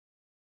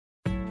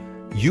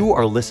You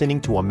are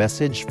listening to a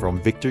message from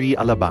Victory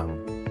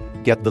Alabang.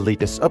 Get the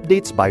latest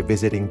updates by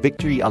visiting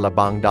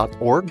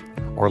victoryalabang.org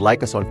or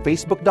like us on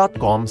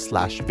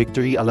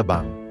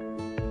facebook.com/victoryalabang.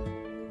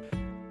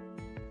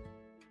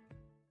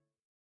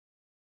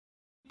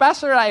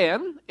 Pastor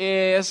Ryan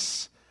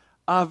is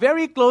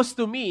very close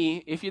to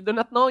me. If you do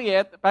not know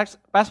yet,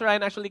 Pastor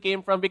Ryan actually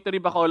came from Victory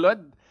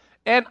Bacolod.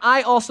 And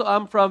I also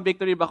am from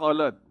Victory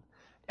Bacolod.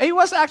 He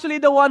was actually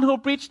the one who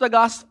preached the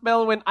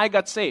gospel when I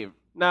got saved.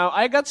 Now,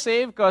 I got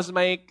saved because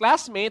my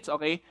classmates,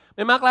 okay,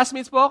 may mga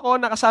classmates po ako,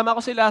 nakasama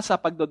ko sila sa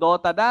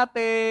pagdodota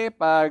dati,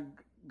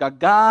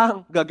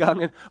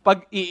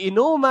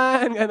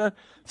 pag-iinuman, gano'n.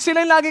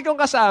 Sila yung lagi kong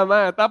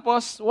kasama.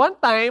 Tapos,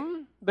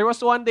 there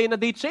was one day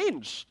na they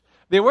changed.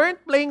 They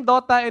weren't playing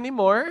Dota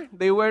anymore.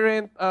 They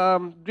weren't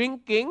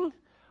drinking.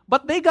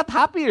 But they got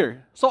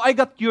happier. So, I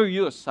got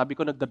curious. Sabi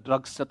ko,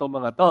 nagda-drugs na itong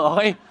mga to,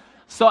 okay?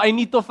 So, I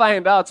need to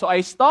find out. So,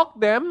 I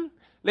stalked them.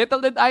 Little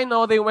did I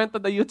know, they went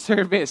to the youth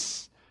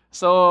service.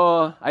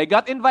 So, I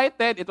got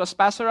invited. It was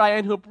Pastor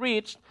Ryan who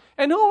preached.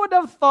 And who would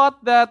have thought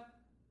that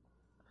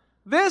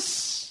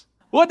this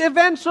would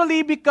eventually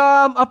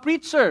become a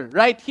preacher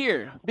right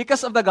here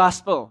because of the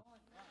gospel?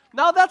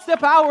 Now, that's the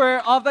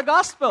power of the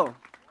gospel.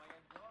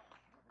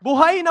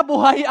 Buhay na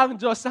buhay ang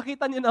Diyos.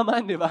 Nakita niyo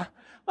naman, di ba?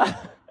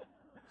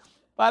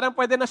 Parang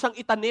pwede na siyang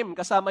itanim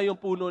kasama yung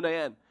puno na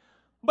yan.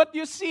 But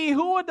you see,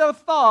 who would have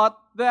thought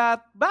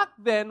that back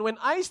then, when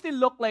I still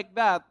looked like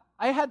that,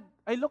 I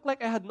looked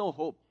like I had no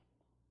hope.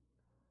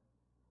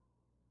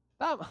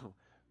 Tama.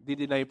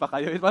 Di-deny pa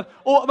kayo.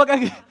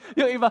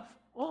 Yung iba,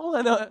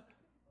 ano.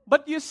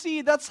 But you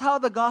see, that's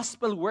how the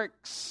gospel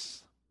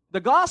works.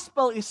 The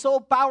gospel is so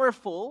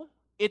powerful,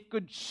 it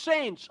could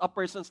change a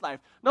person's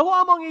life. Now, who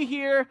among you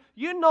here,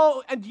 you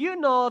know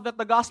that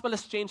the gospel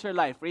has changed your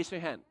life? Raise your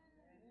hand.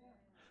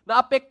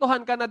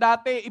 Naapektuhan ka na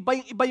dati,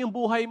 iba yung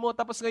buhay mo,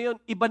 tapos ngayon,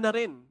 iba na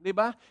rin. Di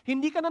ba?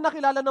 Hindi ka na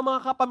nakilala ng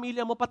mga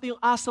kapamilya mo, pati yung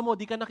aso mo,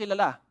 di ka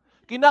nakilala.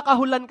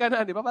 Kinakahulan ka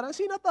na, di ba? Parang,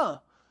 sino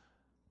to?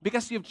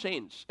 Because you've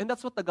changed. And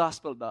that's what the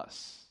gospel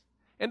does.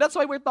 And that's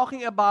why we're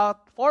talking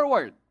about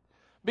forward.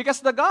 Because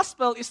the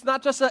gospel is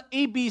not just an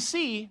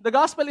ABC. The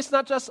gospel is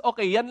not just,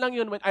 okay, yan lang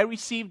yun. When I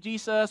receive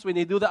Jesus, when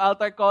they do the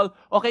altar call,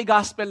 okay,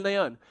 gospel na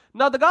yun.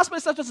 Now, the gospel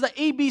is not just the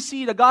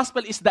ABC. The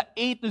gospel is the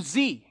A to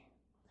Z.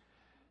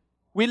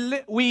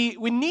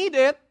 We need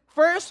it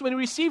first when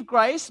we receive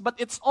Christ, but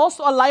it's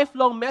also a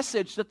lifelong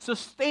message that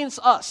sustains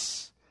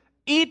us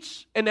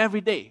each and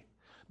every day.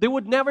 There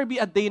would never be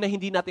a day na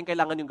hindi natin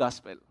kailangan yung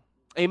gospel.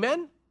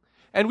 Amen?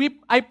 And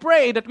I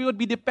pray that we would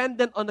be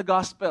dependent on the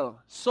gospel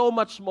so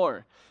much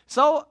more.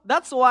 So,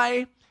 that's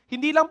why,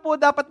 hindi lang po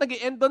dapat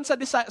nag-i-end doon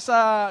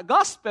sa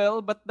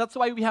gospel, but that's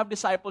why we have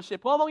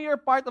discipleship. How among you are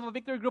part of a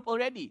victory group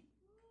already?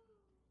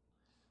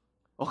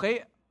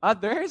 Okay?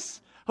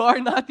 Others who are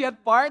not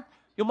yet part,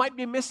 you might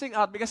be missing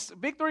out because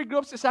victory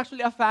groups is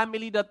actually a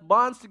family that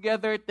bonds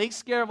together,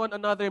 takes care of one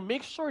another,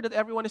 makes sure that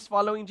everyone is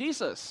following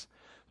Jesus.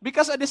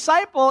 Because a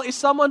disciple is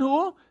someone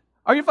who,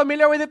 are you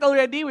familiar with it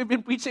already? We've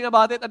been preaching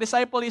about it. A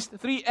disciple is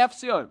 3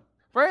 F's yun.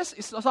 First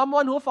is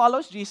someone who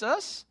follows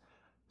Jesus,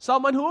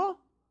 someone who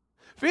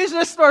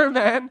fishes for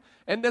men,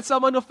 and then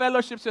someone who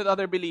fellowships with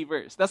other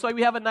believers. That's why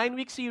we have a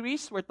 9-week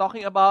series. We're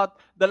talking about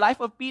the life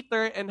of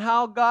Peter and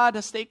how God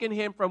has taken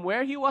him from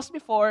where he was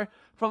before,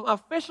 from a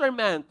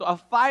fisherman to a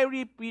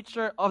fiery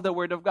preacher of the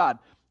Word of God.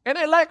 And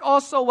I like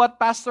also what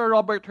Pastor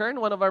Robert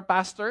Hearn, one of our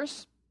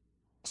pastors,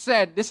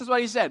 said. This is what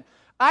he said.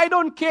 I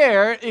don't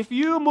care if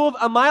you move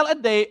a mile a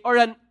day or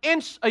an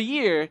inch a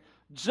year,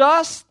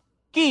 just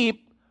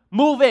keep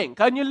moving.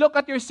 Can you look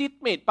at your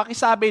seatmate?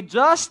 Pakisabi,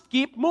 just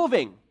keep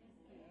moving.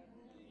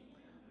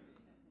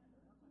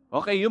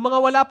 Okay, yung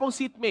mga wala pong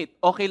seatmate,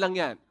 okay lang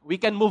yan. We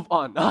can move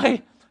on,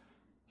 okay?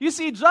 You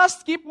see,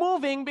 just keep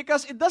moving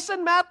because it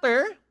doesn't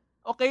matter,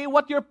 okay,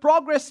 what your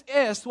progress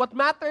is. What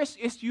matters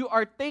is you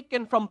are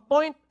taken from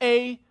point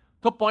A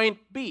to point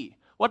B.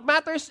 What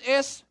matters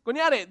is,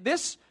 kunyari,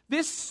 this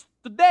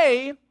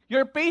today,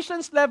 your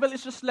patience level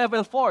is just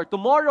level 4.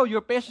 Tomorrow,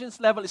 your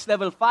patience level is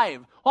level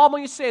 5. How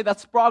among you say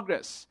that's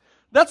progress?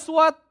 That's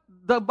what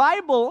the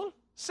Bible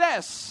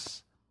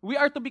says. We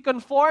are to be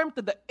conformed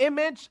to the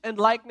image and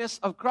likeness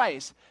of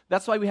Christ.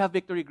 That's why we have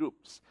victory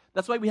groups.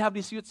 That's why we have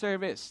this youth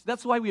service.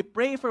 That's why we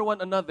pray for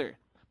one another.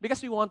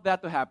 Because we want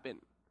that to happen.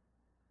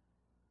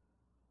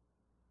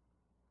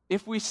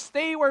 If we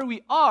stay where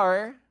we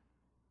are,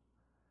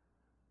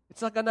 it's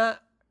gonna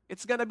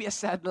be a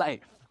sad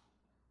life.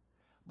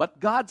 But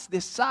God's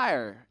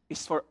desire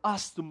is for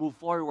us to move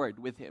forward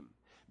with Him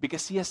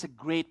because He has a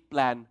great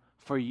plan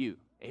for you.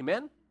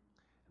 Amen?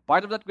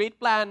 Part of that great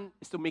plan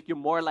is to make you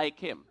more like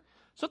Him.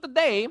 So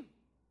today,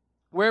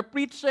 we're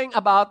preaching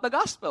about the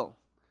gospel.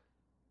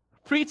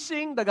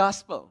 Preaching the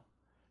gospel.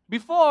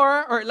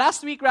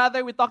 Last week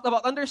rather, we talked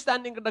about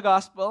understanding the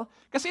gospel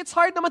kasi it's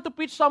hard naman to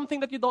preach something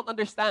that you don't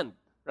understand,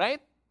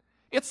 right?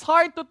 It's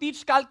hard to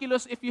teach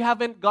calculus if you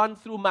haven't gone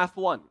through Math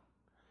 1.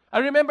 I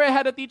remember I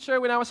had a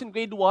teacher when I was in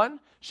grade 1.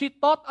 She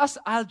taught us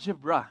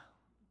algebra.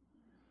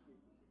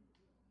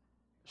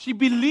 She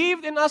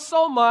believed in us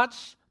so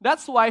much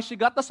That's why she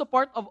got the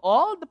support of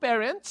all the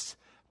parents.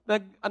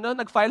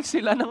 Nag-file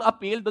sila ng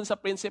appeal doon sa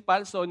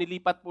principal, so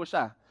nilipat po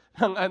siya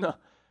ng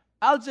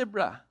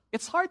algebra.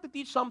 It's hard to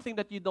teach something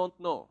that you don't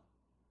know.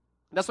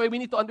 That's why we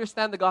need to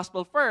understand the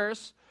gospel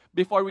first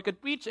before we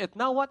could preach it.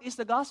 Now, what is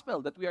the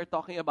gospel that we are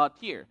talking about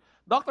here?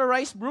 Dr.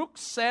 Rice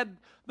Brooks said,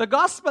 the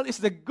gospel is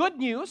the good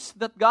news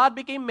that God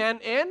became man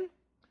in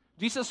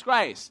Jesus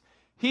Christ.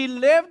 He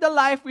lived the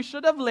life we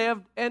should have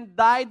lived and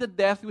died the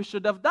death we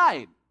should have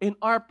died in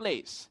our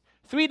place.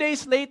 3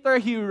 days later,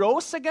 he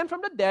rose again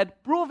from the dead,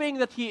 proving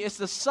that he is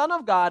the Son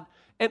of God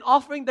and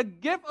offering the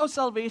gift of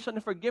salvation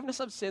and forgiveness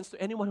of sins to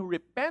anyone who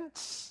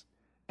repents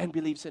and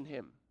believes in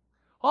him.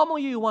 How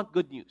many of you want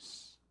good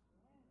news?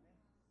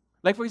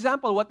 Like for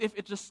example, what if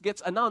it just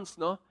gets announced,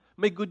 no?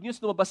 May good news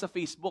lumabas sa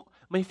Facebook,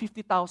 may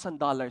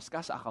 $50,000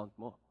 ka sa account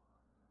mo.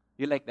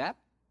 You like that?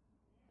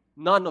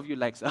 None of you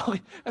likes that.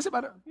 Okay. Kasi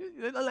parang,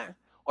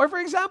 or for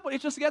example,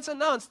 it just gets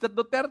announced that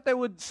Duterte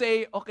would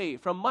say, okay,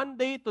 from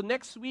Monday to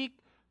next week,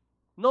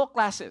 no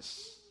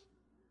classes,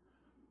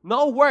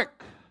 no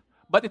work,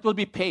 but it will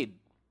be paid.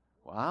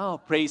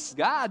 Wow, praise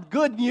God.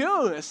 Good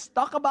news.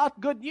 Talk about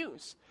good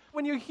news.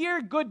 When you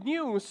hear good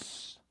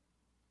news,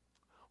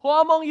 who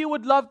among you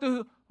would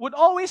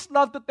always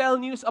love to tell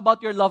news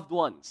about your loved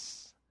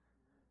ones?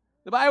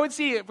 I would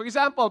see, for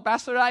example,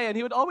 Pastor Ryan,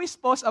 he would always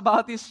post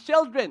about his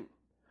children.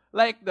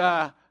 Like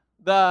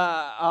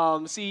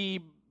si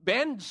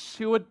Benj,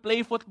 he would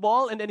play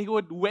football and then he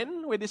would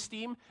win with his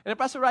team. And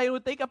Pastor Ryan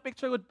would take a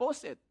picture and would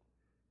post it.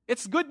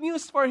 It's good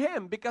news for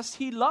him because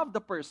he loved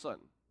the person.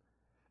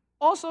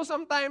 Also,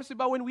 sometimes,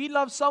 diba, when we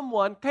love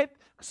someone, kahit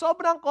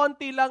sobrang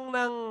konti lang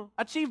ng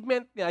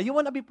achievement niya, you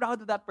want to be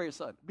proud of that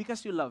person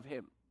because you love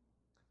him.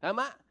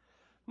 Tama?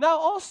 Now,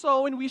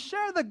 also, when we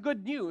share the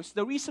good news,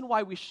 the reason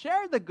why we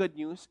share the good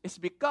news is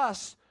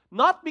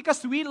not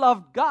because we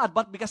love God,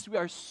 but because we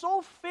are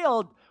so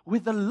filled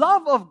with the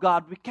love of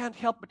God, we can't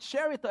help but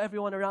share it to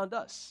everyone around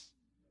us.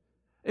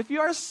 If you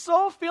are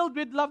so filled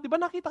with love, di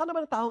ba nakita ka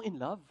naman ng taong in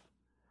love?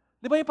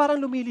 Di ba yung parang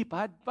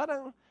lumilipad?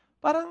 Parang,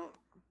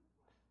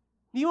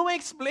 di mo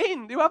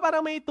ma-explain. Di ba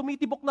parang may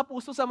tumitibok na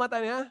puso sa mata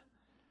niya?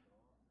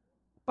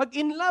 Pag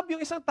in love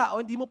yung isang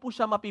tao, hindi mo po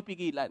siya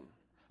mapipigilan.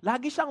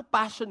 Lagi siyang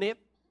passionate.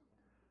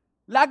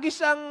 Lagi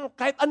siyang,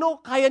 kahit ano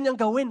kaya niyang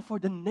gawin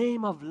for the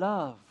name of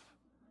love.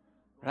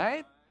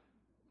 Right?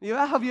 Di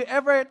ba? Have you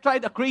ever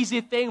tried a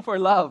crazy thing for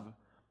love?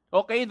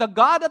 Okay, the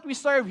God that we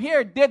serve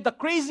here did the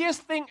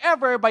craziest thing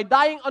ever by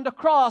dying on the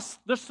cross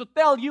just to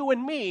tell you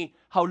and me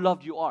how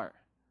loved you are.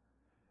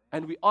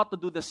 And we ought to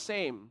do the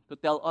same to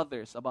tell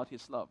others about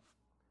His love.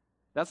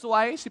 That's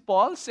why si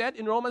Paul said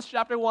in Romans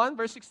chapter 1,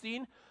 verse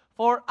 16,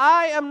 "For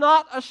I am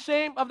not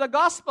ashamed of the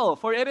gospel,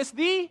 for it is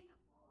the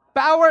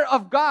power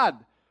of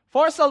God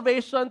for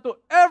salvation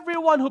to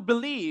everyone who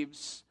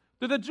believes,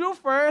 to the Jew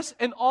first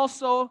and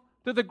also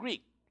to the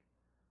Greek."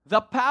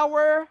 The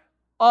power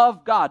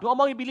of God. Who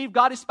among you believe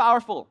God is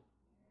powerful?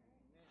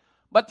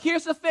 But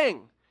here's the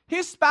thing.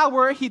 His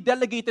power, He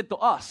delegated to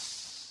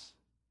us.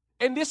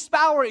 And this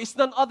power is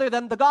none other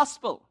than the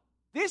gospel.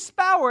 This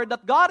power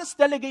that God has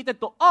delegated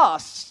to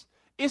us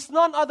is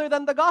none other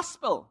than the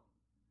gospel.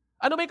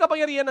 Ano may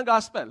kapangyarihan ng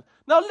gospel?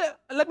 Now,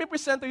 let me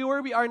present to you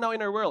where we are now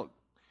in our world.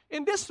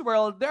 In this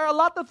world, there are a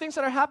lot of things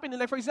that are happening.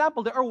 Like, for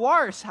example, there are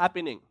wars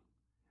happening.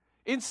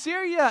 In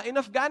Syria, in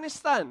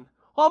Afghanistan.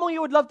 How among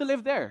you would love to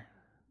live there?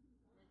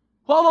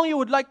 How among you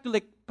would like to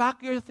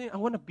pack your thing? I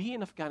want to be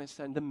in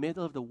Afghanistan in the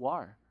middle of the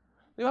war.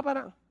 Di ba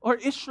parang, or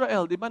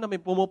Israel, di ba na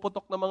may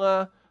pumuputok na mga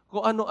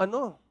kung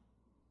ano-ano.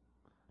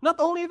 Not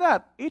only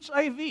that,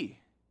 HIV.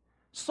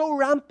 So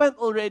rampant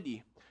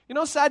already. You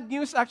know, sad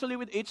news actually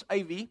with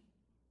HIV.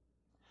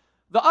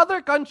 The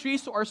other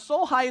countries who are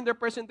so high in their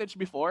percentage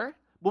before,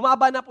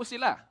 bumaba na po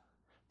sila.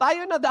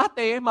 Tayo na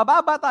dati,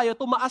 mababa tayo,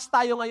 tumaas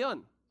tayo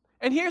ngayon.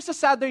 And here's the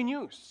sadder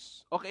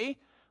news. Okay?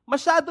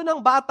 Masyado ng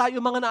bata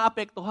yung mga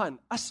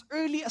naapektuhan. As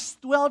early as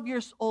 12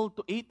 years old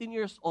to 18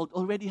 years old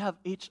already have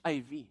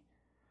HIV.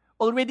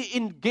 Already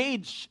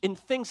engaged in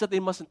things that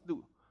they mustn't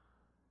do.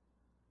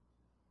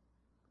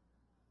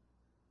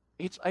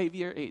 HIV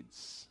or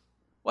AIDS.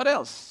 What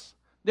else?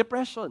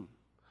 Depression.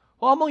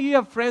 How among you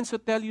have friends who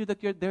tell you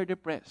that they're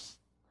depressed?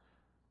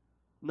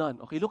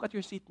 None. Okay, look at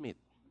your seatmate.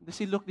 Does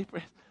he look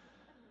depressed?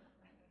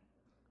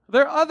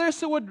 There are others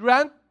who would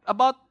rant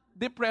about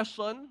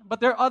depression, but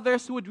there are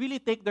others who would really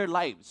take their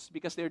lives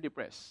because they're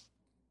depressed.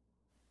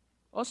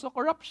 Also,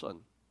 corruption.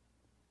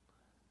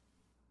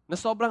 Na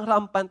sobrang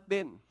rampant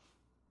din.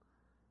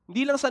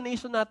 Hindi lang sa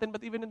nation natin,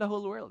 but even in the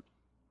whole world.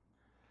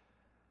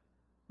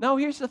 Now,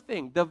 here's the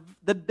thing.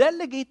 The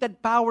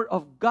delegated power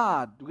of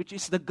God, which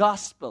is the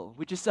gospel,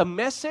 which is a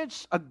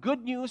message, a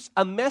good news,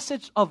 a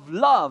message of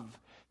love,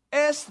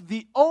 is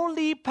the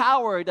only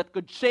power that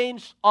could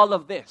change all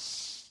of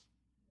this.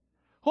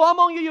 Who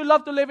among you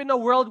love to live in a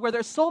world where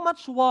there's so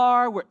much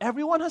war, where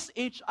everyone has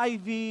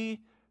HIV?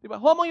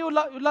 Who among you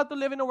love to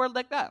live in a world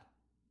like that?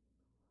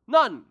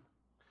 None.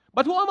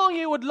 But who among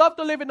you would love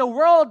to live in a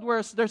world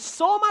where there's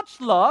so much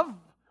love,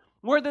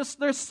 where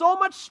there's so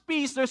much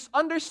peace, there's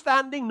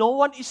understanding, no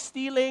one is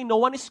stealing, no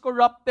one is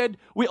corrupted,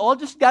 we all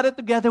just gather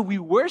together, we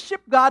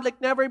worship God like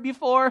never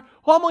before.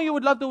 How many of you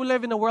would love to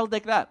live in a world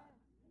like that?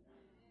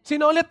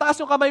 Sino ulit, taas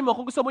yung kamay mo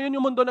kung gusto mo yun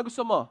yung mundo na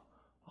gusto mo.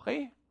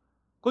 Okay?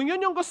 Kung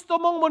yun yung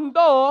gusto mong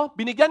mundo,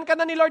 binigyan ka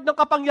na ni Lord ng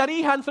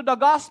kapangyarihan through the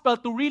gospel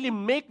to really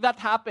make that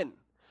happen.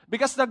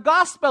 Because the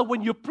gospel,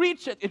 when you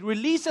preach it, it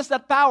releases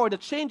that power that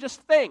changes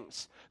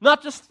things.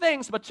 Not just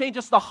things, but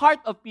changes the heart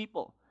of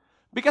people.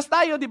 Because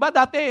tayo, di ba,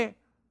 dati,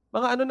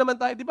 mga ano naman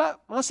tayo, di ba,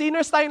 mga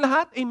sinners tayong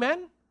lahat,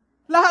 amen?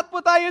 Lahat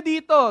po tayo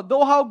dito.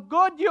 Though how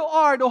good you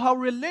are, though how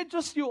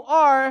religious you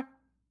are,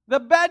 the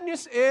bad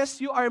news is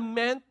you are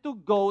meant to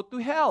go to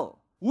hell.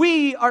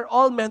 We are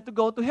all meant to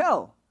go to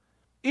hell.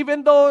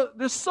 Even though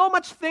there's so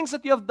much things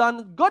that you have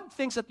done, good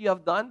things that you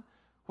have done,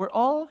 we're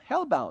all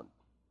hellbound.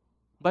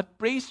 But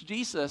praise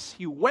Jesus,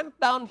 He went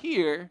down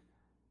here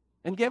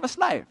and gave us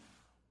life.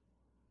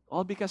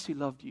 All because He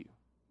loved you.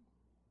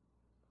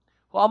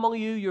 Who among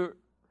you,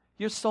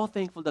 you're so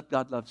thankful that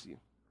God loves you?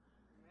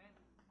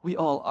 We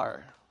all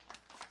are.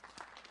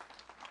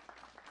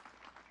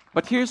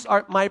 But here's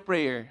my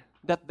prayer,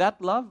 that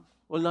love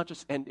will not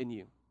just end in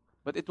you,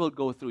 but it will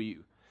go through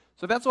you.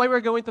 So that's why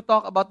we're going to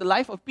talk about the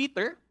life of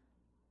Peter.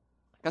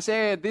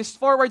 Kasi this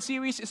forward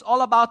series is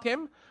all about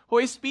him. Who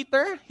is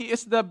Peter? He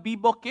is the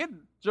Bibo kid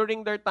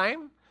during their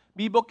time.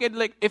 Bibo kid,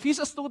 like, if he's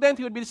a student,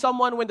 he would be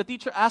someone when the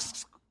teacher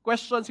asks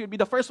questions, he would be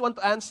the first one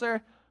to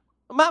answer.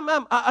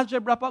 Ma'am,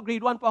 algebra po,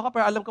 grade 1 po ako,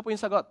 pero alam ko po yung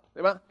sagot.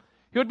 Diba?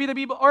 He would be the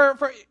Bibo, or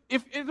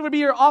if it would be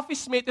your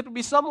office mate, it would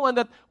be someone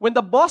that when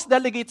the boss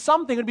delegates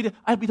something, it would be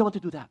I'll be the one to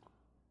do that.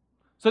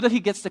 So that he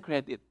gets the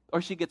credit,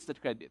 or she gets the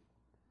credit.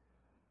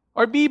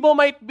 Or Bibo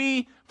might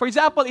be, for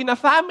example, in a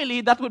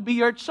family, that would be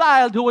your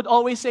child who would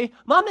always say,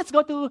 Mom, let's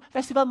go to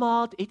Festival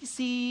Mall, to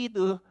ATC,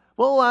 to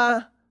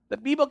MOA.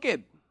 That Bibo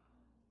kid.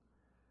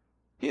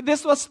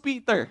 This was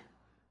Peter.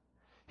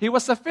 He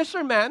was a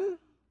fisherman.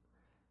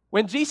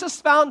 When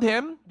Jesus found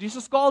him,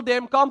 Jesus called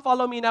him, come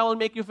follow me and I will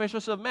make you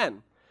fishers of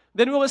men.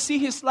 Then we will see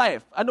his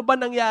life. Ano ba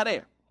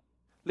nangyari?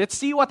 Let's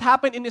see what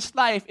happened in his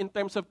life in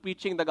terms of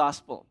preaching the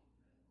gospel.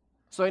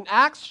 So in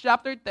Acts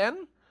chapter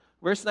 10,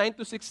 verse 9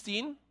 to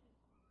 16,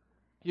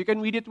 you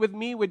can read it with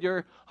me with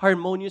your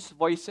harmonious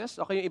voices.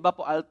 Okay, yung iba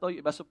po alto,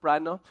 yung iba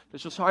soprano.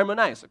 Let's just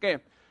harmonize. Okay.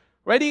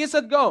 Ready,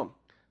 set, go.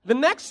 The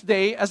next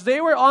day, as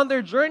they were on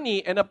their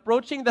journey and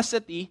approaching the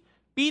city,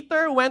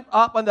 Peter went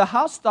up on the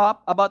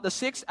housetop about the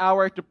 6th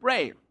hour to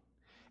pray.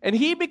 And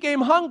he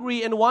became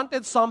hungry and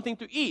wanted something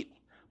to eat.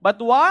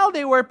 But while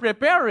they were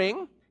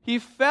preparing, he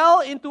fell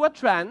into a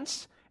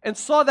trance and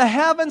saw the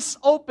heavens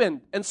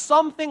opened and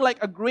something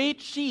like a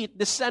great sheet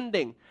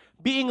descending,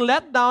 being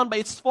let down by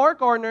its four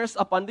corners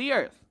upon the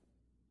earth.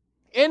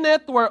 In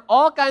it were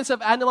all kinds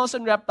of animals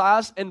and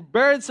reptiles and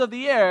birds of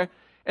the air,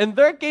 and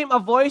there came a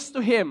voice to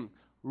him,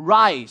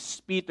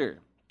 Rise, Peter,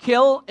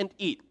 kill and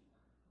eat.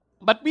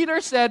 But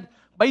Peter said,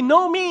 By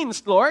no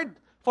means, Lord,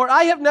 for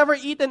I have never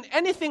eaten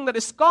anything that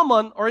is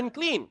common or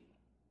unclean.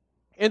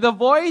 And the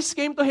voice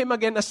came to him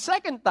again a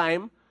second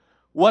time,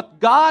 What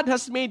God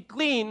has made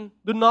clean,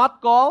 do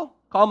not call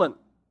common.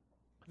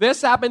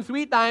 This happened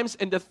 3 times,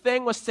 and the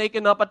thing was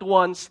taken up at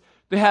once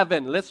to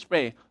heaven. Let's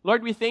pray.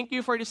 Lord, we thank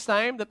you for this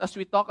time that as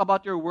we talk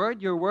about your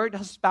word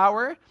has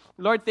power.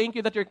 Lord, thank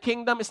you that your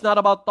kingdom is not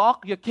about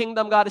talk. Your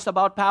kingdom, God, is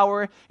about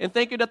power. And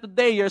thank you that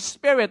today your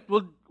spirit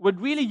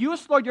would really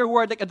use, Lord, your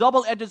word like a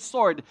double-edged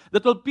sword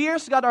that will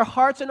pierce, God, our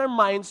hearts and our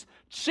minds,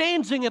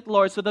 changing it,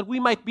 Lord, so that we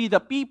might be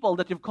the people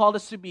that you've called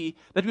us to be,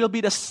 that we'll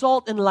be the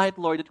salt and light,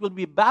 Lord, that we'll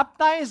be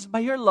baptized by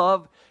your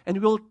love, and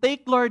we'll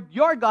take, Lord,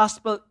 your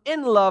gospel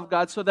in love,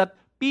 God, so that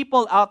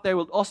people out there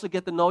will also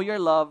get to know your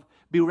love,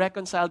 be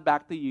reconciled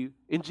back to you.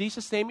 In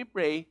Jesus' name we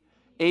pray,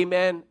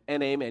 amen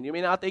and amen. You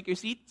may now take your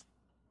seat.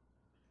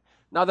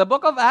 Now, the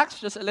book of Acts,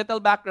 just a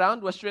little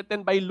background, was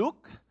written by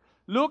Luke.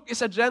 Luke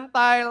is a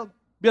Gentile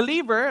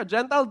believer, a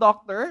Gentile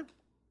doctor,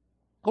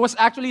 who was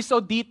actually so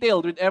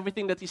detailed with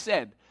everything that he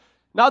said.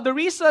 Now, the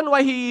reason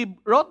why he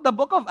wrote the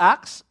book of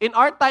Acts, in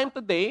our time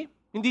today,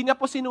 hindi niya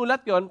po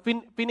sinulat yon,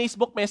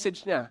 Facebook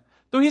message niya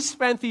to his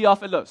friend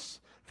Theophilus.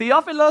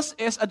 Theophilus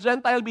is a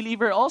Gentile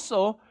believer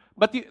also,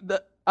 but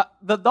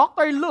the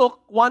Dr.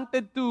 Luke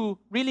wanted to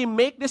really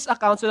make this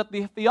account so that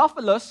the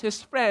Theophilus,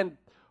 his friend,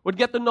 would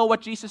get to know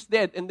what Jesus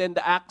did and then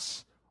the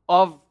acts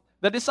of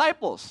the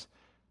disciples.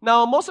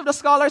 Now, most of the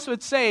scholars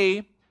would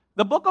say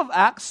the book of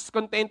Acts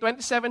contained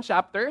 27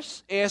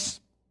 chapters is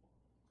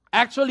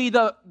actually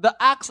the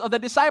acts of the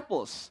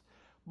disciples.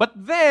 But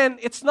then,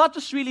 it's not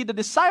just really the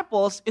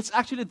disciples, it's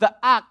actually the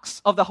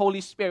acts of the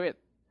Holy Spirit.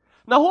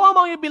 Now, who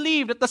among you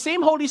believe that the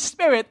same Holy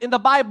Spirit in the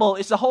Bible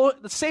is the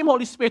same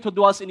Holy Spirit who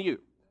dwells in you?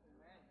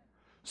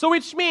 So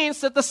which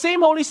means that the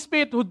same Holy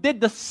Spirit who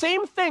did the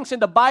same things in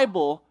the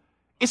Bible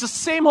is the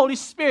same Holy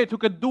Spirit who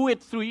could do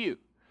it through you.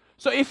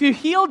 So if you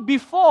healed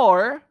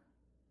before,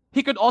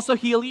 He could also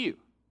heal you.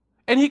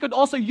 And He could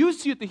also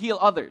use you to heal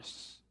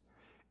others.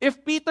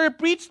 If Peter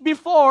preached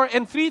before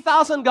and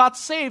 3,000 got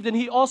saved, then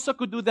he also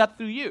could do that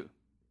through you.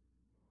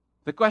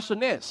 The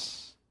question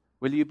is,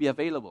 will you be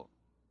available?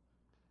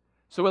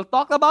 So we'll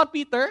talk about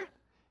Peter,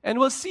 and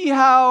we'll see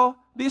how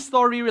this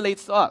story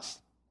relates to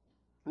us.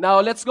 Now,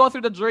 let's go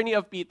through the journey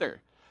of Peter.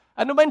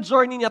 Ano ba yung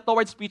journey niya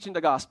towards preaching the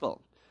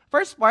gospel?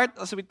 First part,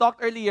 as we talked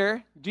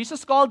earlier,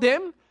 Jesus called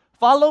him,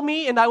 "Follow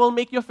me and I will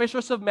make you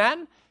fishers of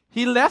men."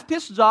 He left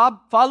his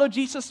job, followed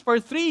Jesus for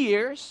 3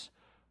 years.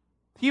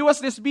 He was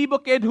this Bibo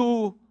kid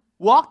who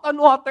walked on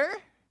water,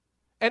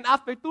 and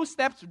after 2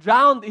 steps,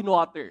 drowned in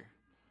water.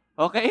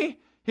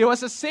 Okay? He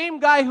was the same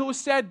guy who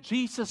said,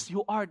 "Jesus,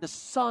 you are the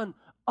Son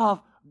of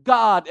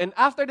God." And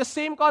after the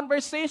same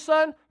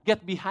conversation,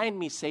 "Get behind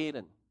me,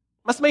 Satan."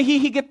 Mas may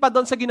hihigit pa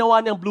doon sa ginawa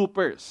niyang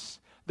bloopers.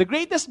 The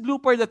greatest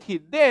blooper that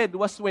he did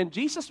was when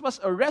Jesus was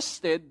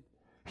arrested,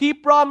 he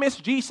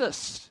promised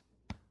Jesus,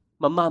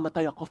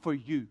 "Mamamatay ako for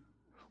you."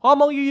 How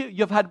among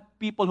you've had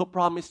people who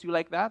promised you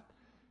like that?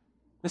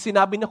 Na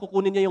sinabi niya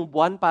kukunin niya yung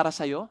buwan para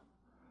sa'yo?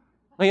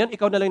 Ngayon,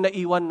 ikaw na lang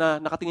naiwan na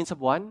nakatingin sa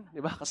buwan,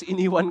 di ba? Kasi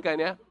iniwan ka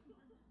niya.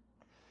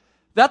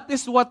 That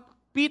is what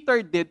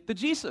Peter did to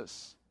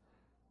Jesus.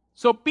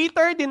 So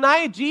Peter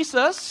denied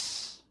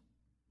Jesus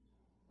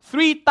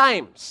 3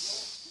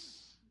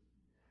 times.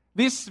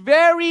 This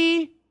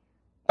very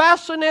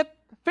passionate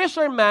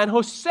fisherman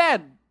who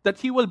said that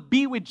he will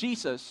be with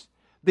Jesus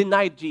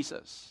denied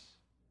Jesus.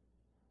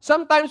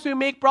 Sometimes we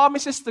make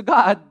promises to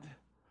God,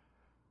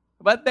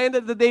 but at the end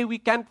of the day, we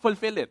can't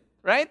fulfill it.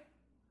 Right?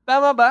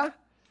 Tama ba?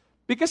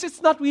 Because it's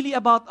not really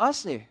about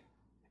us eh.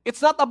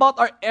 It's not about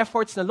our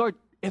efforts na, "Lord,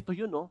 eto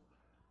yun no."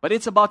 But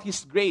it's about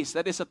His grace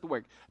that is at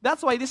work.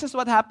 That's why this is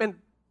what happened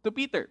to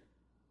Peter.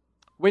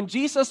 When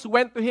Jesus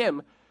went to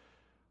him,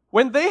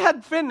 when they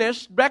had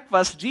finished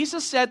breakfast,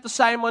 Jesus said to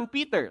Simon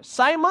Peter,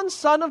 "Simon,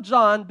 son of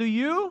John, do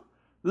you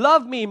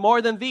love me more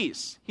than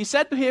these?" He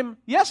said to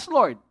him, "Yes,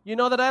 Lord, you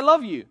know that I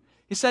love you."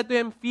 He said to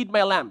him, "Feed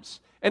my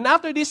lambs." And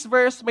after this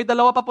verse, may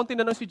dalawa pa pong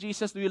tinanong si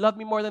Jesus, "Do you love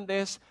me more than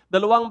this?"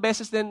 Dalawang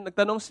beses din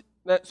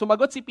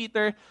sumagot si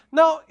Peter.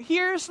 Now,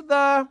 here's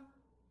the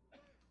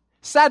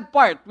sad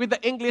part with the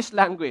English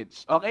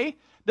language, okay?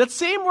 That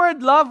same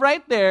word love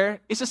right there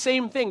is the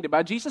same thing,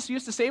 diba? Jesus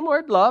used the same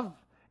word love,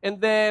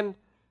 and then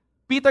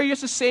Peter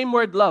used the same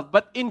word love.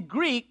 But in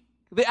Greek,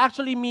 they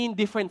actually mean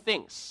different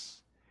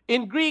things.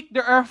 In Greek,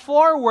 there are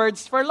 4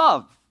 words for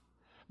love.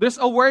 There's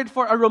a word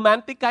for a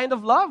romantic kind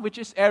of love, which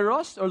is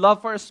eros, or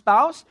love for a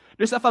spouse.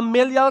 There's a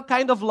familial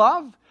kind of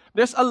love.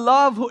 There's a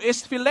love who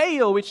is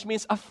phileo, which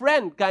means a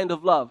friend kind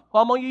of love.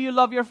 How among you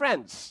love your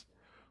friends?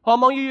 How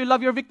among you love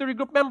your Victory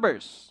Group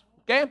members?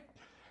 Okay?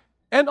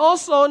 And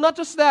also, not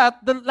just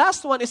that, the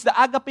last one is the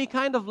agape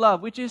kind of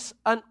love, which is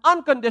an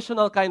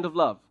unconditional kind of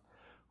love.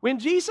 When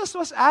Jesus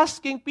was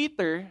asking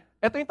Peter,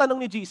 ito yung tanong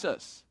ni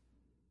Jesus,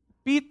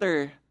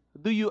 "Peter,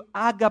 do you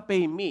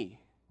agape me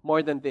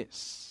more than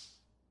this?"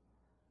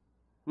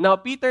 Now,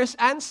 Peter's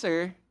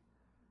answer,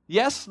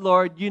 "Yes,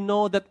 Lord, you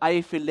know that I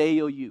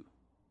phileo you."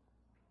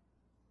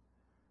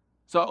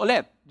 So,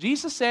 ulit,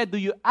 Jesus said, "Do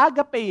you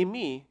agape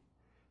me?"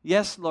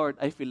 "Yes, Lord,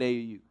 I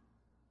phileo you."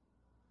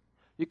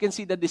 You can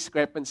see the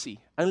discrepancy.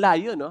 Ang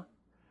layo, no?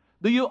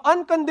 "Do you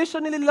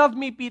unconditionally love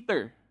me,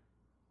 Peter?"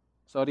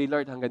 "Sorry,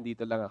 Lord, hanggang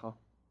dito lang ako.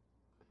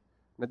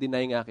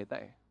 Na-deny nga kita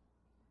eh."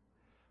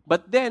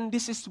 But then,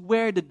 this is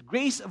where the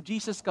grace of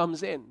Jesus comes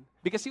in.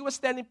 Because He was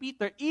telling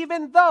Peter,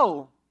 even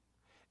though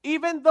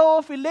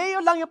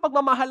phileo lang yung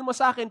pagmamahal mo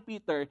sa akin,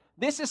 Peter,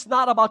 this is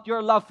not about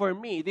your love for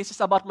me. This is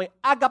about my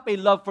agape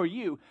love for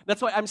you.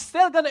 That's why I'm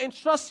still gonna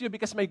entrust you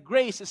because my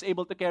grace is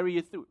able to carry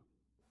you through.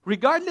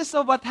 Regardless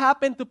of what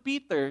happened to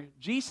Peter,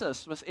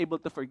 Jesus was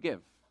able to forgive.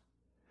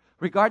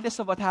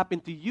 Regardless of what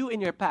happened to you in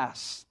your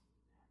past,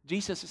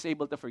 Jesus is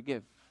able to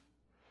forgive.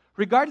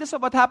 Regardless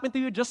of what happened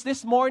to you just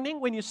this morning,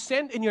 when you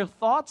sinned in your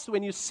thoughts,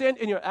 when you sinned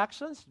in your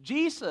actions,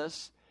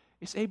 Jesus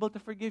is able to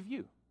forgive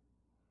you.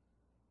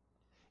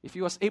 If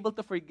He was able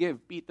to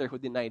forgive Peter who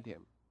denied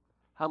Him,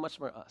 how much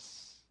more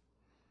us?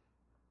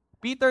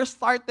 Peter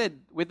started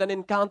with an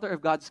encounter of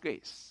God's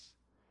grace.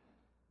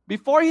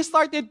 Before he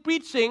started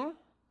preaching,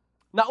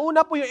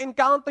 nauna po yung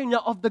encounter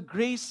niya of the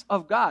grace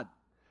of God.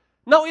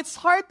 Now, it's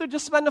hard to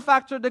just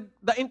manufacture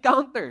the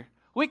encounter.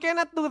 We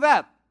cannot do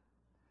that.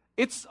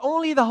 It's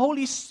only the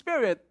Holy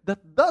Spirit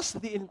that does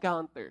the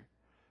encounter.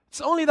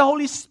 It's only the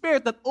Holy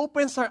Spirit that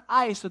opens our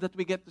eyes so that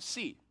we get to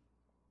see.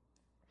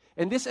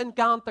 And this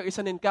encounter is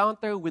an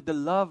encounter with the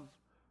love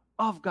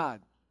of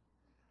God.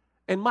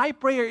 And my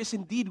prayer is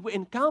indeed we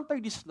encounter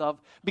this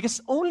love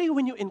because only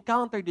when you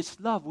encounter this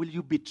love will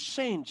you be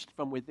changed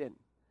from within.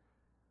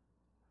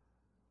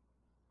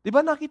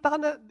 Diba nakita ka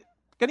na,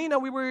 kanina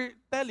we were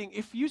telling,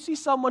 if you see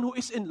someone who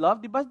is in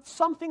love, diba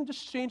something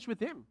just changed with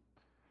him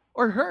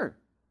or her.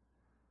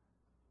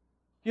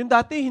 Yung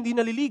dati hindi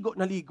naliligo,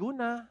 naligo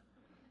na.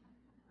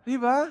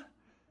 Diba?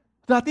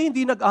 Dati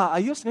hindi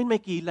nag-aayos, ngayon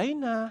may kilay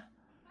na.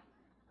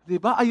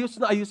 Diba? Ayos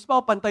na ayos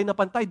pa, pantay na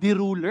pantay, di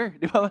ruler.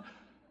 Diba?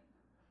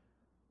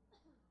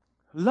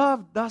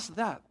 Love does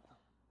that.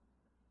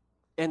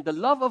 And the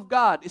love of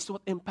God is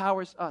what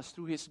empowers us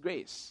through His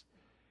grace.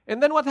 And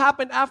then what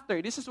happened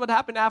after? This is what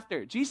happened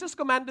after. Jesus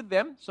commanded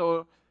them,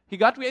 so He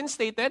got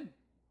reinstated.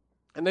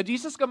 And then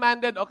Jesus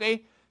commanded,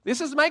 okay, This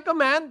is my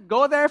command.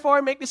 Go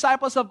therefore, make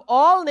disciples of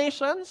all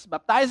nations,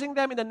 baptizing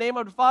them in the name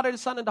of the Father, the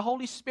Son, and the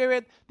Holy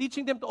Spirit,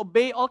 teaching them to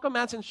obey all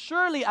commands, and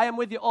surely I am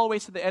with you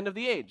always to the end of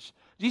the age.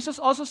 Jesus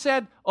also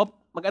said,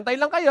 magantay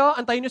lang kayo,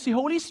 antayin niyo si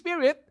Holy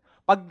Spirit.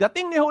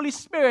 Pagdating ni Holy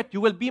Spirit, you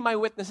will be my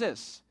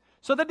witnesses.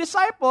 So the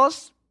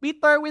disciples,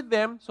 Peter with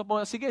them, so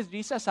sige,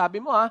 Jesus, sabi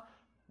mo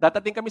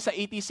dadating kami sa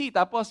ATC,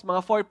 tapos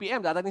mga 4 p.m.,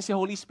 dadating si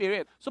Holy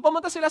Spirit. So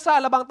pumunta sila sa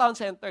Alabang Town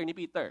Center ni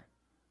Peter.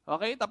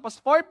 Okay, tapos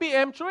 4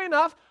 p.m., true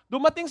enough,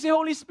 dumating si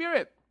Holy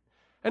Spirit.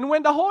 And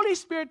when the Holy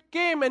Spirit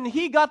came and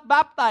he got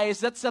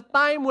baptized, that's the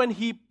time when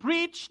he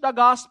preached the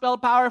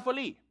gospel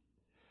powerfully.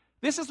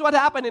 This is what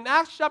happened in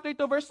Acts chapter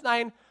 2, verse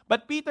 9.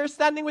 But Peter,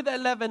 standing with the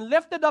 11,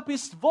 lifted up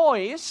his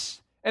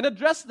voice and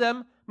addressed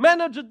them, Men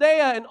of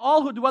Judea and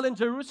all who dwell in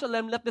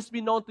Jerusalem, let this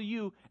be known to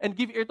you and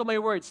give ear to my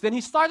words. Then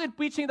he started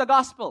preaching the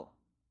gospel.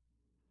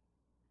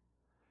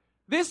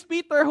 This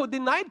Peter who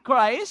denied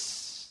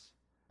Christ,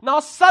 now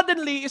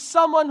suddenly is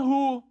someone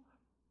who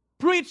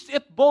preached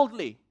it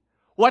boldly.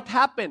 What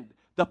happened?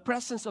 The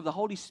presence of the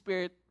Holy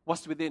Spirit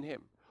was within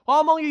him.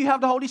 How among you have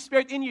the Holy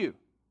Spirit in you?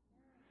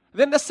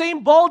 Then the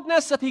same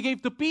boldness that he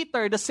gave to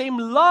Peter, the same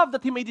love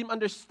that he made him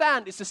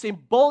understand, is the same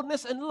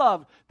boldness and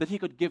love that he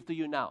could give to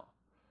you now.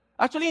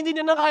 Actually, hindi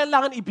niya na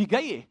kailangan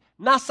ibigay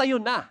Nasa iyo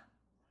na.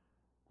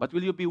 But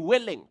will you be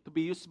willing to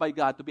be used by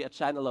God to be a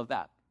channel of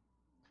that?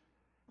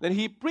 Then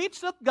he preached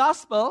that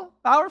gospel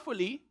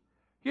powerfully.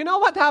 You know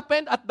what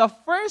happened? At the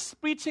first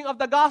preaching of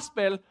the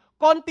gospel,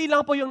 konti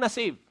lang po yung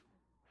nasave.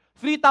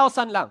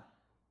 3,000 lang.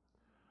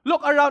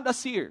 Look around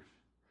us here.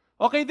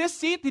 Okay, this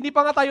seat, hindi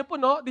pa nga tayo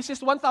puno. This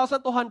is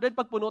 1,200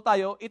 pag puno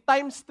tayo.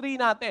 I-times 3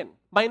 natin.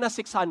 Minus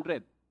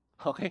 600.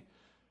 Okay?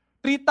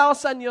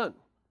 3,000 yun.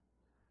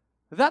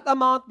 That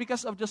amount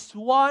because of just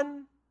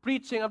one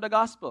preaching of the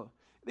gospel.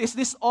 Is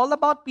this all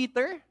about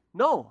Peter?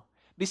 No.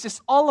 This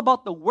is all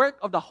about the work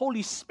of the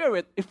Holy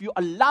Spirit if you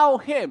allow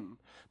Him.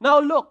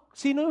 Now look,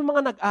 sino yung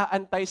mga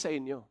nag-aantay sa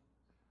inyo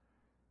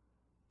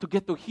to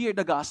get to hear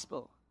the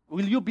gospel?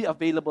 Will you be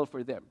available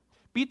for them?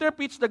 Peter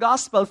preached the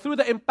gospel through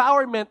the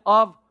empowerment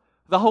of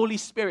the Holy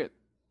Spirit.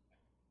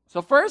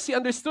 So first, he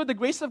understood the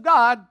grace of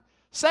God.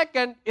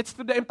 Second, it's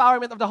through the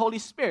empowerment of the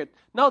Holy Spirit.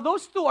 Now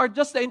those two are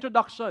just the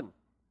introduction.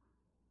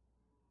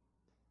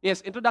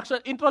 Yes,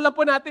 introduction. Intro lang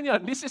po natin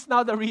yon. This is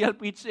now the real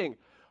preaching.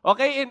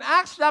 Okay, in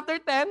Acts chapter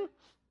 10,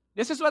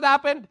 this is what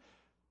happened.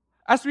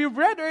 As we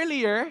read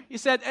earlier, he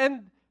said,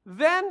 and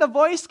then the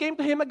voice came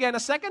to him again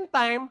a second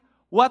time,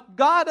 what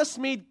God has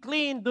made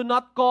clean, do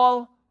not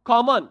call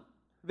common.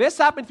 This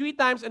happened 3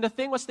 times, and the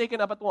thing was taken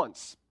up at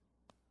once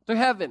to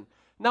heaven.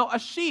 Now, a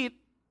sheet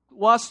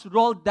was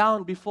rolled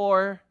down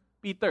before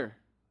Peter.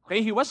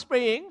 Okay, he was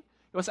praying,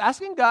 he was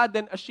asking God,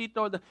 then a sheet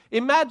rolled down.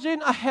 Imagine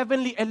a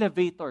heavenly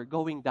elevator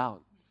going down.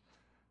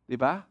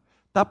 Diba?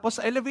 Tapos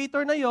sa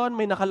elevator na yon,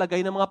 may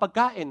nakalagay na mga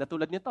pagkain na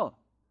tulad nito.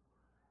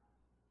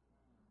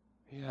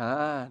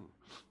 Yan.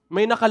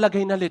 May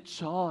nakalagay na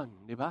lechon,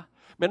 di ba?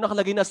 May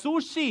nakalagay na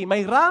sushi,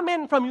 may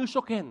ramen from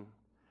Yushoken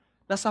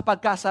na sa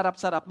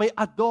pagkasarap-sarap, may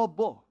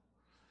adobo.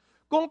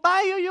 Kung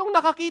tayo yung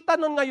nakakita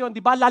nun ngayon, di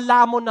ba,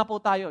 lalamon na po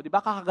tayo. Di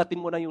ba, kakagatin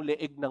mo na yung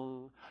leeg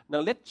ng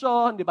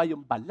lechon, di ba,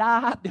 yung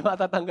balat, di ba,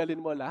 tatanggalin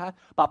mo lahat.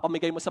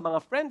 Papamigay mo sa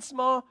mga friends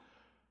mo.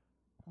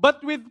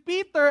 But with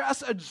Peter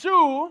as a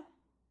Jew,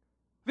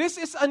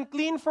 this is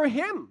unclean for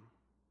him.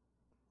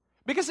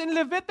 Because in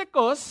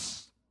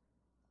Leviticus,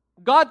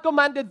 God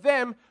commanded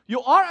them,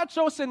 you are a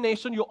chosen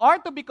nation, you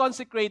are to be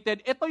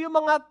consecrated. Ito yung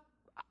mga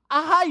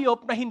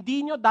ahayop na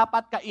hindi nyo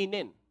dapat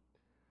kainin.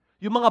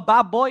 Yung mga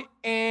baboy,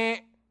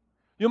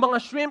 yung mga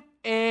shrimp,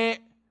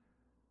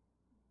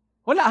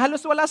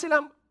 halos wala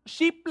silang,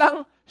 sheep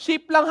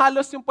lang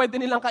halos yung pwede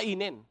nilang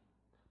kainin.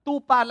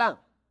 Tupa lang.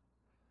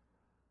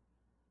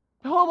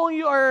 How among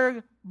you are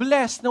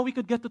blessed na we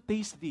could get to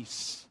taste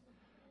this?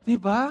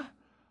 Diba?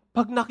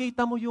 Pag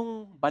nakita mo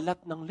yung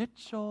balat ng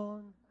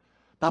lechon,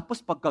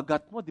 tapos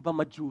pagkagat mo, di ba,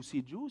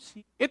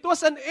 ma-juicy-juicy. It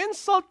was an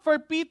insult for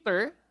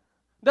Peter.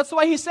 That's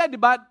why he said, di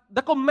ba,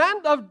 the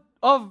command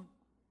of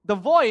the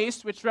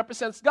voice, which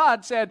represents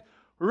God, said,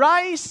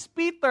 rise,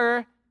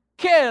 Peter,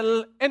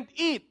 kill, and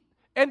eat.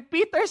 And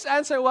Peter's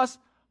answer was,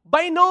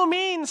 by no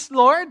means,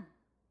 Lord.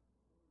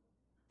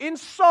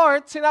 In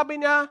short,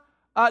 sinabi niya,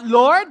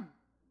 Lord,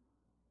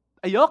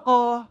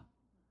 ayoko.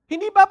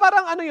 Hindi ba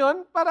parang ano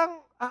yon? Parang,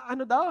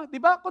 ano daw? Di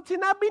ba? Kung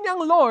sinabi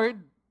niyang Lord,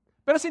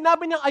 pero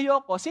sinabi niyang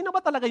ayoko, sino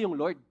ba talaga yung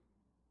Lord?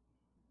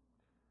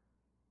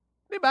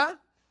 Di ba?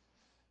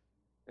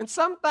 And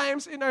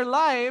sometimes in our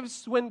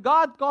lives, when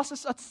God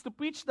causes us to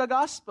preach the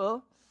gospel,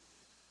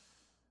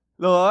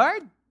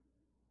 Lord,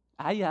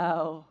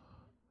 ayaw.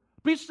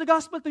 Preach the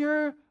gospel to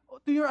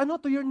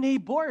your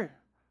neighbor.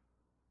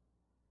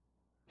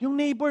 Yung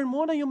neighbor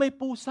mo na yung may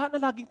pusa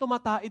na laging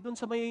tumatay doon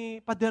sa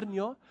may pader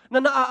nyo,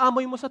 na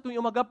naaamoy mo sa tuwing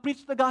umaga,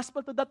 preach the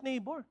gospel to that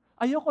neighbor.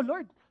 Ayoko,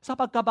 Lord, sa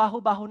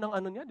pagkabaho-baho ng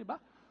ano niya, di ba?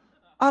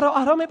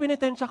 Araw-araw may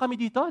penitensya kami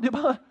dito, di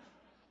ba?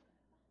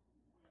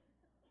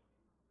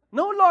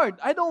 No, Lord,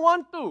 I don't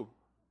want to.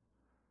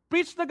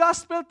 Preach the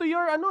gospel to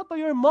your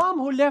mom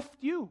who left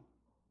you.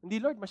 Hindi,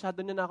 Lord,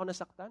 masyado niyo na ako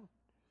nasaktan.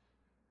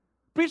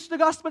 Preach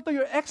the gospel to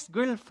your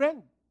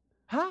ex-girlfriend.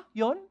 Ha?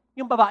 Yon?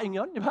 Yung babaeng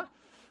yon, di ba?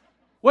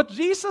 What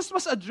Jesus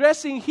was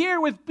addressing here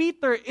with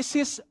Peter is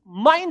his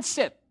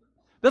mindset.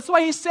 That's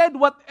why he said,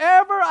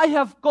 whatever I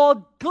have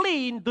called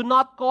clean, do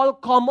not call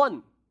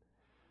common.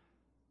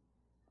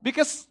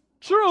 Because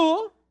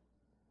true,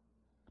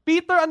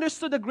 Peter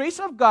understood the grace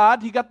of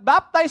God. He got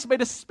baptized by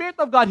the Spirit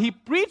of God. He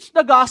preached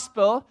the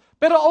gospel,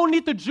 pero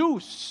only to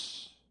Jews.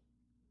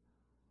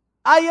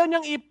 Ayaw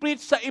niyang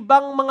i-preach sa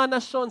ibang mga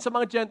nasyon, sa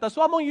mga Gentiles.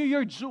 So among you,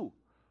 you're Jew.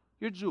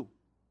 You're Jew.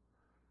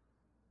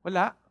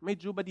 Wala? May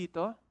Jew ba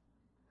dito?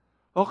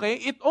 Okay?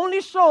 It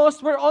only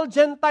shows we're all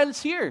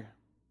Gentiles here.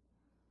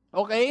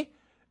 Okay?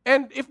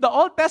 And if the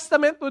Old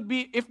Testament would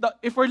be,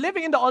 if we're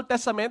living in the Old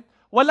Testament,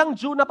 walang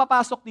Jew na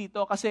papasok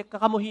dito kasi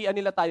kakamuhian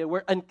nila tayo.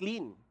 We're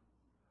unclean.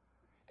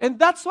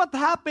 And that's what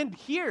happened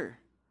here.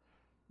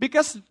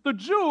 Because to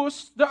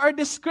Jews, there are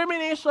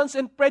discriminations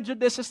and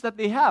prejudices that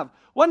they have.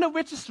 One of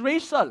which is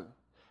racial.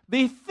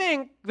 They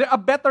think they're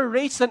a better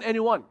race than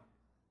anyone.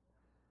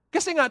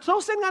 Kasi nga,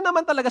 chosen nga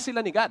naman talaga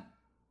sila ni God.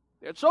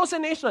 They're a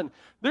chosen nation.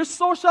 They're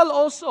social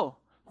also.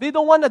 They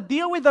don't want to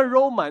deal with the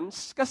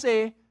Romans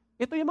kasi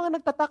ito yung mga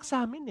nagtatak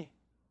sa amin eh.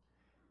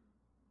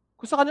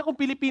 Kung sa kanila kung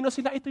Pilipino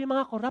sila, ito yung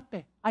mga corrupt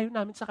eh. Ayaw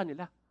namin sa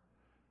kanila.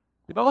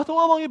 Diba? What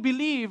among you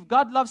believe,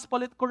 God loves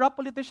corrupt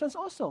politicians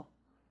also.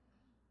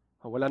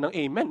 Wala nang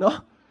amen, no?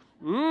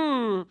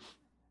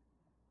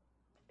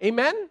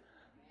 Amen?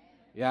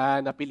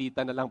 Yan,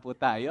 napilitan na lang po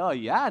tayo.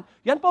 Yan.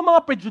 Yan po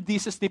mga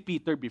prejudices ni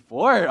Peter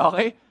before,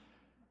 okay?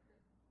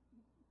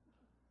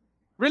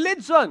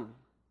 Religion.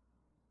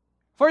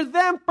 For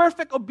them,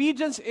 perfect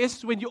obedience is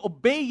when you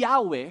obey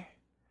Yahweh,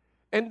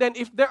 and then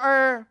if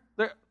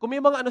kung may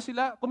mga ano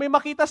sila, kung may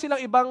makita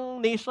silang ibang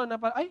nation na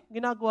parang, ay,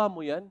 ginagawa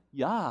mo yan?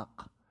 Yak.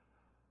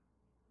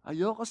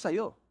 Ayoko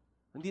sa'yo.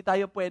 Hindi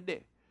tayo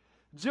pwede.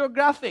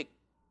 Geographic.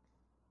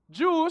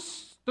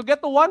 Jews, to get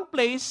to one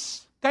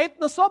place,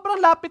 kahit na sobrang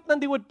lapit na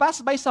they would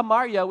pass by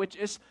Samaria, which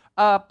is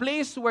a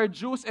place where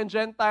Jews and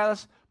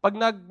Gentiles, pag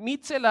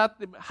nag-meet sila,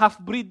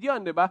 half-breed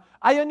yun, di ba?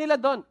 Ayaw nila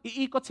doon.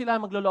 Iikot sila,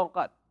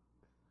 maglulongkat.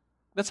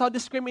 That's how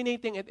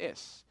discriminating it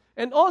is.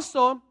 And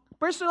also,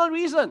 personal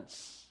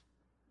reasons.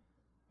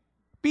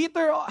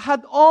 Peter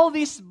had all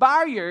these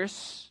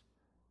barriers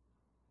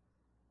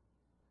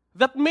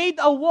that made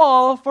a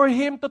wall for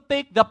him to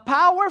take the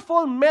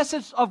powerful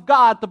message of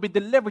God to be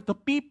delivered to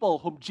people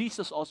whom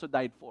Jesus also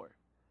died for.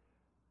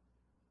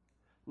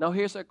 Now,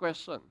 here's our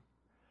question.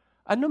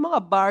 Ano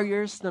mga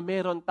barriers na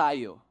meron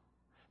tayo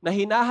na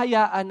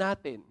hinahayaan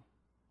natin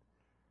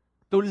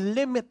to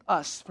limit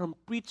us from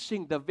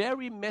preaching the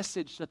very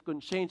message that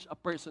can change a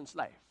person's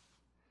life?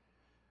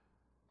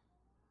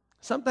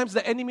 Sometimes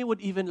the enemy would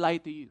even lie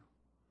to you.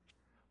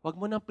 Huwag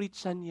mo nang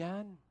preachan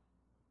yan.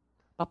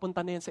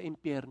 Papunta na yan sa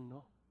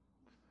impyerno.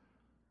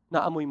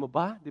 Naamoy mo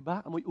ba? Di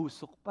ba? Amoy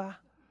usok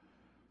pa.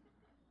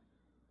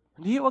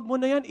 Hindi, wag mo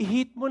na yan.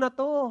 I-hate mo na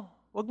to.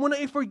 Wag mo na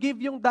i-forgive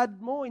yung dad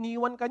mo.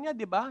 Iniiwan ka niya,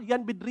 di ba?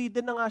 Yan,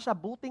 bedridden na nga siya.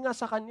 Buti nga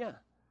sa kanya.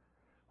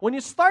 When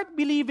you start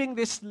believing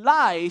these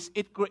lies,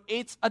 it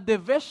creates a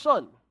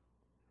division.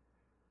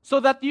 So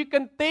that you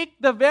can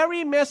take the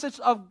very message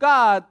of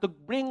God to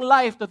bring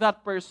life to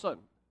that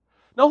person.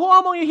 Now, who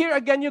among you here,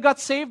 again, you got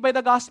saved by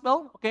the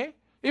gospel? Okay?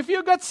 If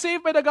you got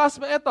saved by the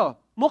gospel, eto,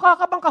 mukha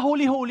ka bang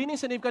kahuli-huli na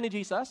sinave ka ni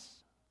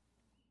Jesus?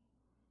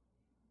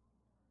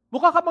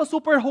 Mukha ka bang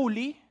super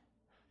holy?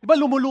 Di ba,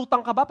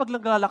 lumulutang ka ba pag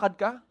naglalakad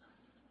ka?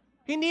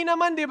 Hindi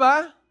naman, di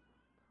ba?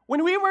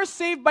 When we were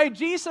saved by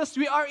Jesus,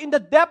 we are in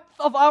the depth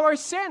of our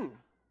sin.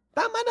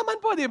 Tama naman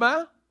po, di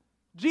ba?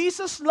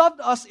 Jesus loved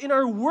us in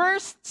our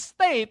worst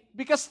state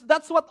because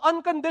that's what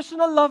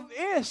unconditional love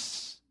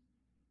is.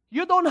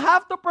 You don't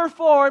have to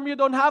perform, you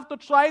don't have to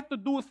try to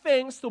do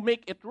things to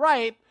make it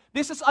right.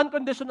 This is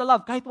unconditional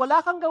love. Kahit wala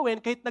kang gawin,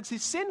 kahit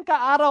nagsisin ka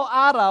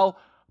araw-araw,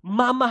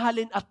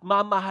 mamahalin at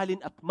mamahalin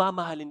at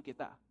mamahalin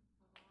kita.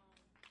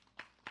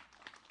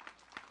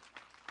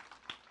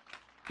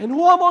 And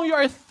who among you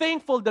are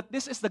thankful that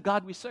this is the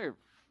God we serve?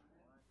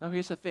 Now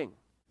here's the thing.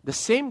 The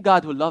same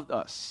God who loved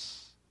us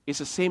is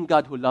the same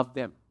God who loved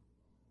them.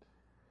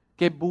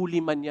 Kay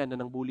bully man yan na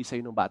nang bully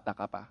sa'yo nung bata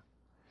ka pa.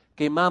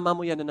 Kay mama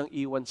mo yan na nang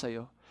iwan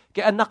sa'yo.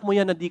 Kay anak mo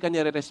yan na di ka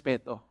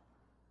nire-respeto.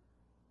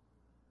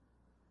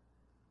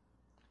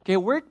 Kay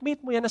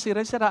workmate mo yan na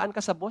siraan ka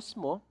sa boss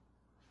mo.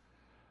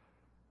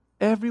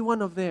 Every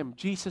one of them,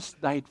 Jesus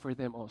died for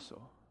them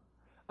also.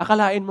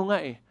 Akalain mo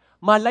nga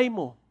malay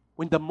mo,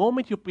 when the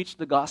moment you preach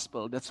the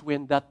gospel, that's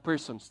when that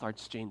person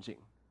starts changing.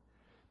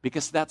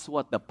 Because that's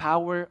what the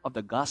power of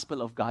the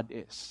gospel of God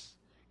is.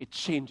 It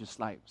changes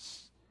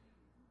lives.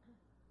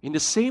 In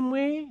the same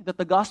way that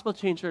the gospel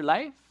changed your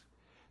life,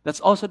 that's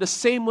also the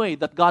same way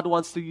that God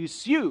wants to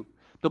use you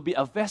to be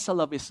a vessel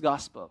of His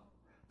gospel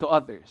to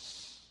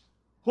others.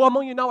 Who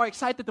among you now are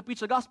excited to preach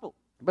the gospel?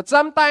 But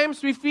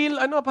sometimes we feel,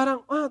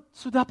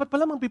 so dapat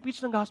pala mag-preach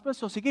ng gospel.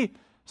 So sige,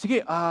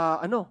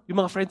 yung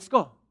mga friends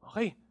ko,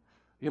 okay.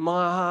 Yung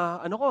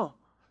mga,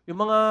 yung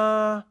mga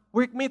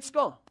workmates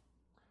ko.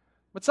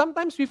 But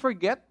sometimes we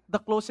forget the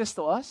closest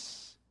to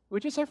us.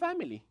 which is our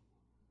family.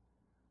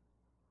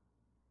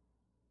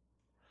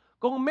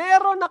 Kung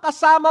meron na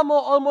kasama mo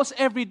almost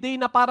every day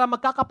na para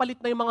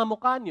magkakapalit na yung mga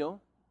mukha nyo,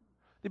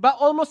 di ba?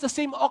 Almost the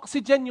same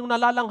oxygen yung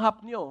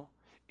nalalanghap nyo.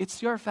 It's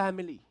your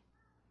family.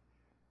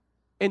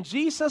 And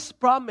Jesus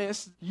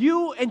promised,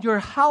 you and your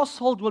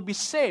household will be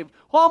saved.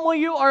 How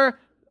many of you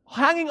are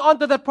hanging on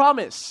to that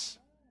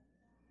promise?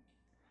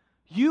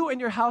 You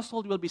and your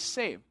household will be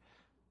saved.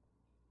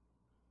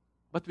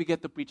 But we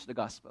get to preach the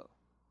gospel.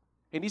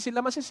 Hindi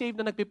sila masisave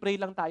na nagpipray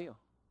lang tayo.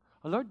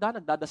 Oh Lord,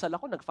 nagdadasal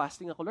ako,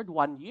 nagfasting ako, Lord,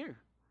 1 year.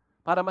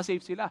 Para ma-save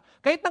sila.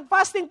 Kahit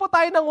nag-fasting po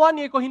tayo ng 1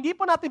 year, kung hindi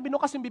po natin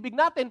binukas yung bibig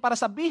natin para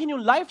sabihin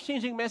yung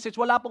life-changing message,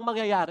 wala pong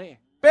mangyayari.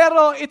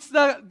 Pero it's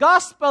the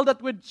gospel that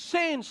would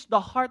change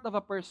the heart of a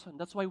person.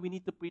 That's why we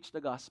need to preach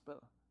the gospel.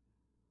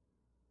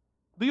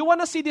 Do you want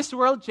to see this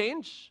world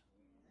change?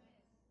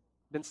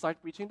 Then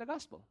start preaching the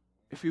gospel.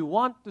 If you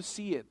want to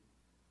see it,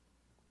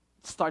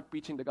 start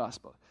preaching the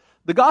gospel.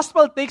 The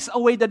gospel takes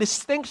away the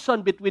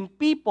distinction between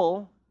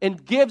people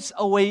and gives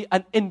away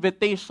an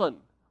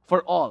invitation for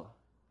all.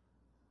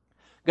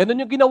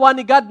 Ganun yung ginawa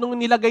ni God nung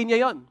nilagay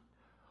niya yon.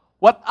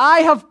 What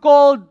I have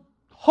called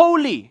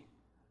holy,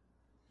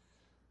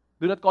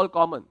 do not call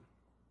common.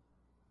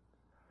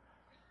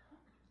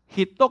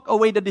 He took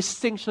away the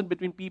distinction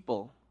between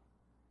people,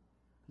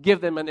 give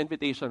them an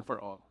invitation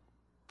for all.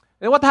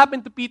 And what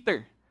happened to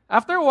Peter?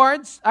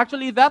 Afterwards,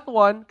 actually that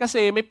one,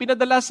 kasi may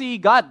pinadala si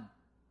God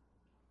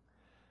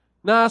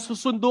na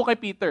susundo kay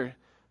Peter.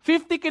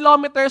 50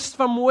 kilometers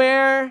from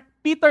where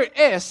Peter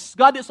is,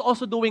 God is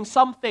also doing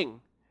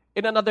something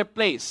in another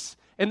place.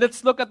 And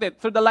let's look at it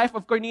through the life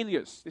of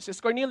Cornelius. This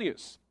is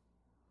Cornelius.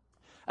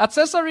 At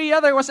Caesarea,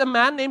 there was a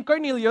man named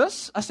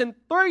Cornelius, a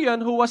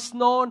centurion who was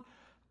known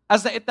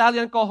as the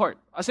Italian cohort.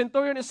 A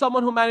centurion is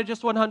someone who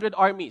manages 100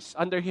 armies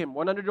under him,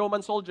 100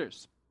 Roman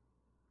soldiers.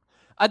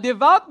 A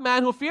devout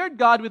man who feared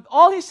God with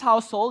all his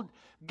household,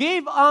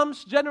 gave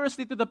alms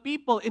generously to the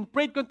people, and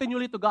prayed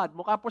continually to God.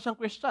 Mukha po siyang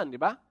Christian, di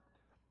ba?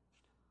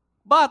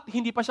 But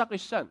hindi pa siya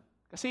Christian.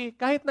 Kasi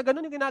kahit na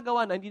ganun yung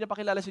ginagawa na, hindi na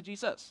pakilala si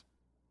Jesus.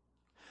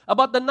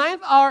 About the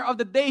 9th hour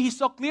of the day, he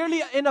saw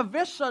clearly in a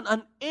vision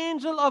an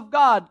angel of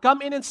God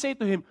come in and say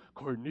to him,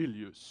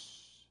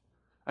 Cornelius.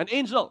 An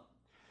angel.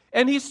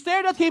 And he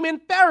stared at him in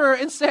terror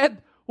and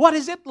said, What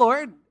is it,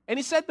 Lord? And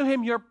he said to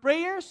him, Your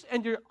prayers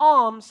and your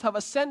alms have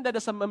ascended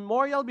as a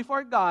memorial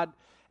before God,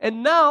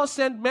 and now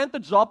send men to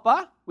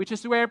Joppa, which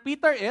is where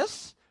Peter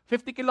is,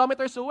 50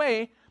 kilometers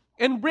away,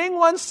 and bring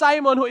one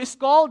Simon who is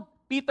called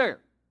Peter.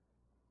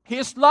 He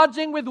is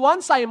lodging with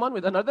one Simon,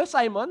 with another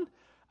Simon,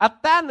 a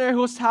tanner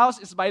whose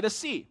house is by the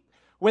sea.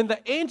 When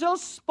the angel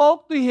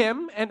spoke to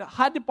him and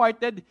had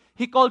departed,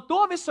 he called 2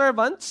 of his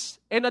servants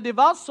and a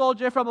devout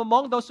soldier from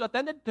among those who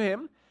attended to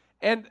him,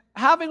 and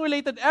having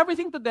related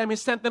everything to them, he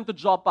sent them to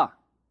Joppa.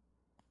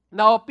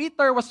 Now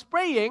Peter was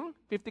praying,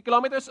 50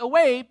 kilometers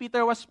away,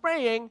 Peter was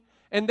praying,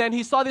 and then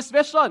he saw this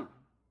vision,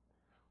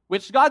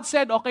 which God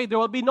said, okay, there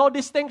will be no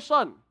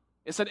distinction.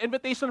 It's an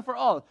invitation for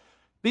all.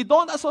 They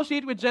don't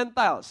associate with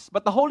Gentiles.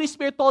 But the Holy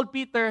Spirit told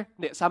Peter,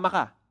 hindi, sama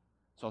ka.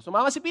 So,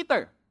 sumama si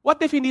Peter.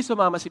 What if hindi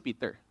sumama si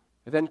Peter?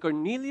 Then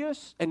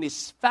Cornelius and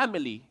his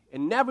family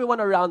and everyone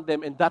around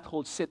them in that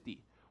whole city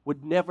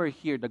would never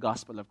hear the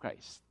gospel of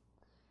Christ.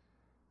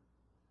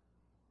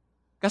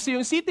 Kasi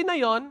yung city na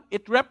yon,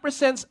 it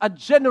represents a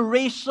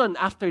generation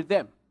after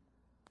them.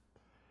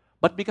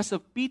 But because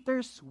of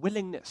Peter's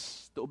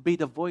willingness to obey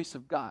the voice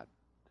of God,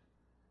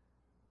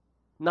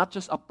 not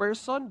just a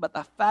person, but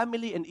a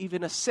family and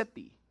even a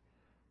city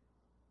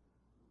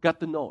got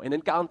to know and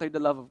encounter the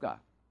love of God.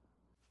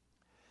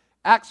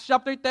 Acts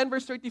chapter 10,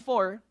 verse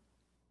 34.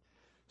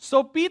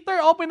 So Peter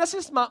opened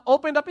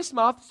up his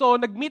mouth. So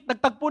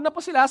nagtagpo na po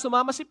sila,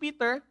 sumama si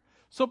Peter.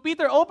 So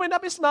Peter opened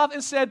up his mouth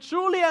and said,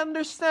 Truly I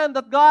understand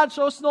that God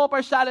shows no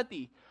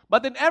partiality,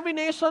 but in every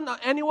nation,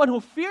 anyone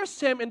who fears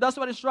him and does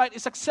what is right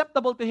is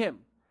acceptable to him.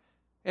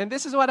 And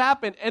this is what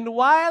happened. And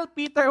while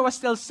Peter was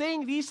still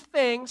saying these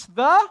things,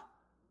 the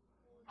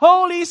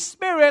Holy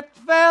Spirit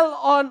fell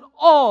on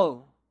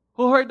all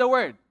who heard the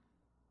word.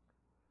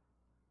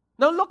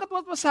 Now look at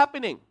what was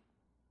happening.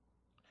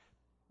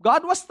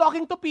 God was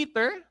talking to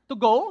Peter to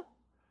go,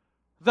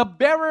 the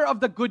bearer of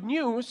the good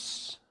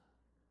news,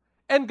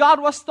 and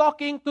God was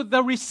talking to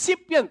the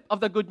recipient of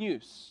the good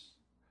news,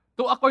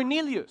 to a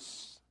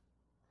Cornelius.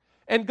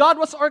 And God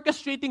was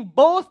orchestrating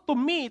both to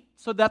meet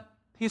so that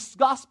His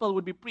gospel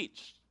would be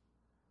preached.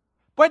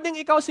 Pwedeng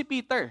ikaw si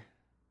Peter.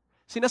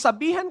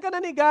 Sinasabihan ka na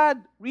ni God,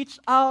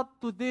 reach out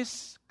to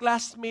this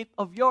classmate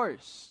of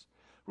yours.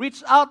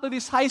 Reach out to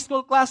this high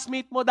school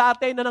classmate mo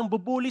dati na nang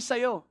bubuli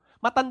sa'yo.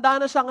 Matanda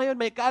na siya ngayon,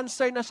 may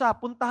cancer na siya.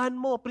 Puntahan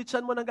mo,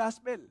 preachan mo ng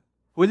gospel.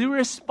 Will you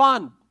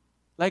respond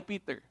like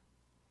Peter?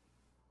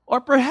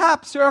 Or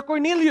perhaps you're a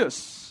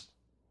Cornelius.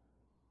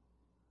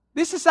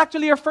 This is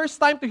actually your first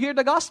time to hear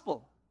the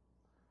gospel.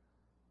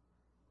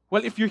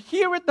 Well, if you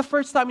hear it the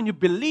first time and you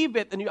believe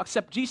it and you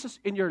accept Jesus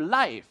in your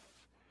life,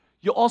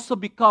 you also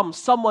become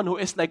someone who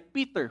is like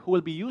Peter, who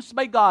will be used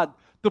by God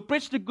to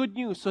preach the good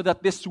news so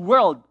that this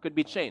world could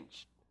be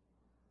changed.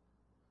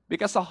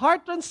 Because a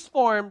heart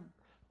transformed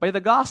by the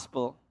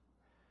gospel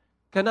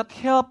cannot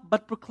help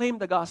but proclaim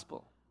the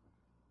gospel.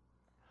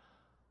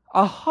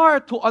 A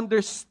heart who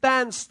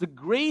understands the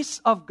grace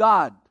of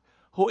God,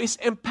 who is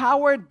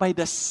empowered by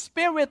the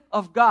Spirit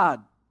of God,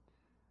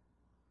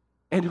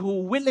 and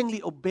who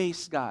willingly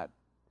obeys God,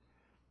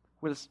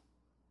 will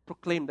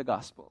proclaim the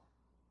gospel.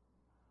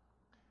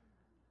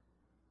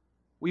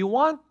 We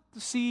want to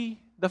see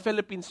the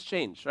Philippines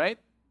change, right?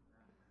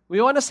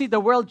 We want to see the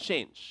world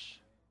change.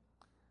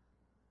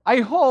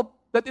 I hope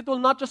that it will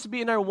not just be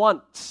in our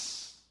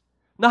wants,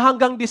 na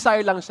hanggang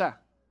desire lang siya.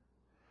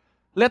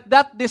 Let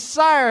that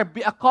desire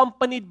be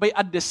accompanied by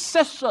a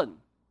decision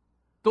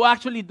to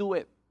actually do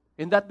it.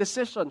 And that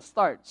decision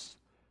starts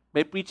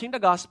by preaching the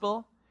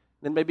gospel,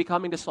 then by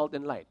becoming the salt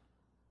and light.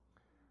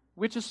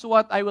 Which is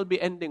what I will be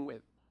ending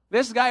with.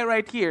 This guy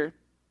right here,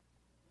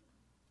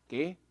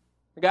 okay,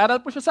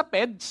 nag-aaral po siya sa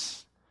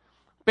PEDS.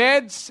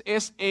 PEDS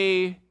is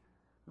a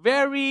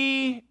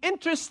very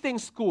interesting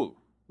school.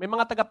 May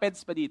mga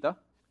taga-PEDS pa dito.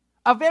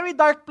 A very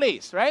dark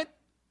place, right?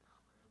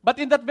 But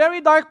in that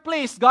very dark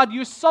place, God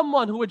used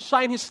someone who would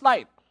shine His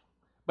light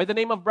by the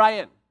name of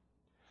Brian.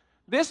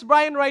 This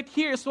Brian right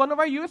here is one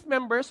of our youth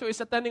members who is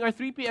attending our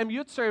 3 p.m.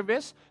 youth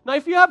service. Now,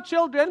 if you have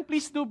children,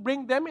 please do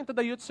bring them into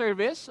the youth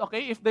service,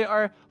 okay? If they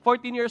are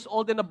 14 years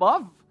old and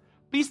above,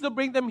 please do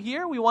bring them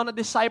here. We want to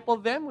disciple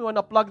them. We want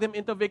to plug them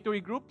into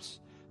victory groups.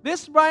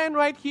 This Brian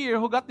right here,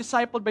 who got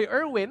discipled by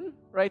Erwin,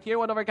 right here,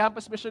 one of our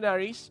campus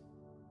missionaries,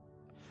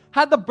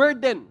 had the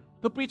burden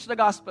to preach the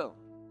gospel.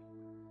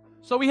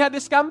 So we had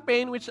this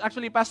campaign, which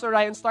actually Pastor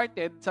Ryan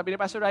started. Sabi ni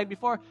Pastor Ryan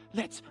before,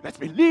 let's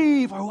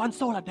believe for one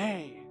soul a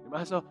day.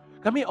 Diba? So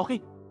kami,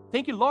 okay,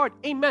 thank you Lord,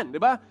 amen.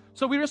 Diba?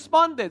 So we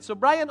responded. So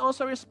Brian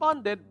also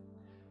responded,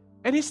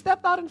 and he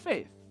stepped out in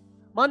faith.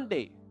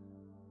 Monday.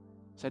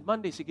 Said,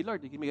 Monday, sige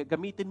Lord,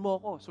 gamitin mo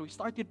ako. So he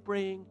started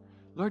praying,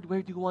 Lord,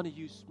 where do you want to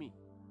use me?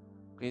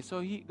 Okay,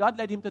 so God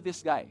led him to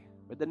this guy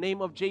by the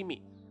name of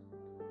Jamie.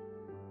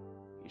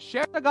 He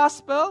shared the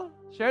gospel,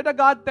 shared the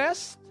God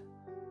test.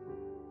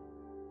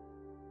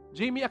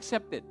 Jamie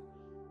accepted.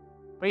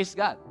 Praise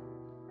God.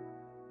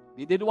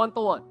 They did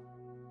 1-to-1.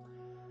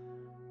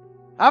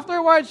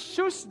 Afterwards,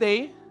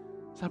 Tuesday,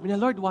 sabi niya,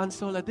 Lord, one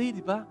soul a day,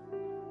 di ba?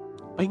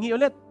 Pahingi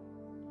ulit.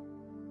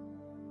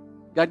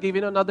 God gave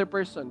him another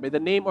person by the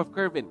name of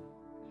Kervin,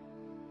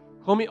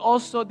 whom he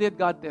also did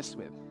God test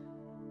with.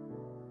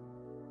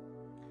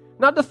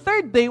 Now, the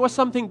third day was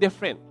something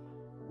different.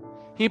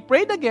 He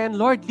prayed again,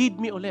 Lord, lead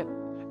me ulit.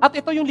 At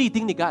ito yung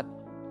leading ni God.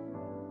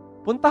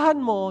 Puntahan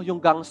mo yung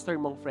gangster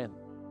mong friend.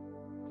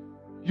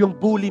 Yung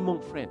bully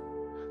mong friend.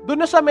 Doon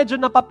na siya medyo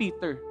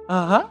napapeter.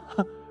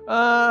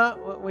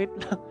 Wait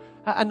lang.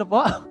 Ano po?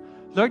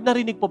 Lord,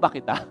 narinig po ba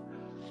kita?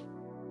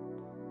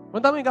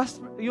 Punta mo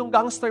yung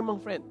gangster mong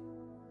friend.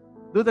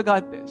 Do the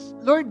God test.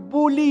 Lord,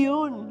 bully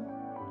yun.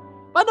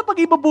 Paano pag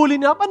ibabully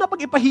niya? Paano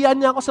pag ipahiyan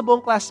niya ako sa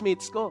buong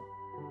classmates ko?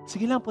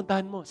 Sige lang,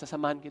 puntahan mo.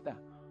 Sasamahan kita.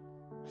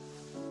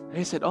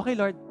 I said, okay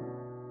Lord.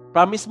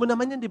 Promise mo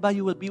naman yan, di ba?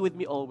 You will be with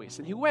me always.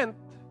 And he went.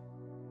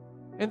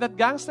 And that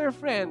gangster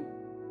friend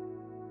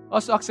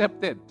also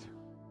accepted.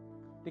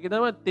 Hindi kita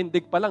naman,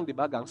 tindig pa lang, di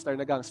ba? Gangster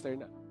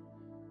na.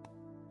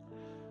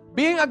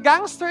 Being a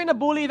gangster na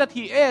bully that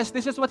he is,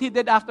 this is what he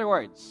did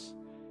afterwards.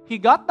 He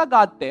got the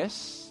God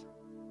test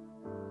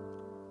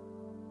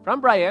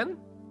from Brian,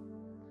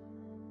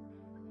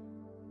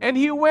 and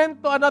he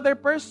went to another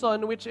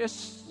person, which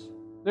is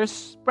their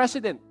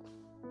president.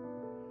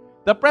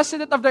 The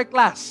president of their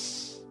class.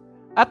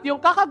 At yung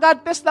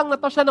kaka-God test lang na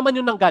to, siya naman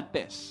yung ng God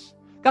test.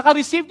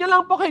 Kaka-receive niya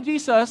lang po kay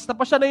Jesus,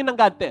 tapos siya na yung ng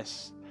God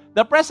test.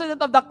 The president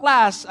of the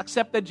class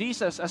accepted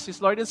Jesus as his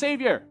Lord and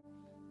Savior.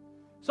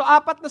 So,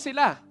 4 na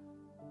sila.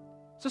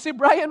 So, si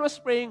Brian was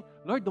praying,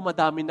 Lord,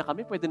 dumadami na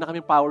kami, pwede na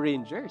kami Power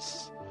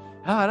Rangers.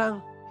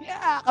 Parang,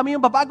 yeah, kami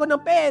yung babago ng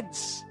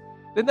PEDS.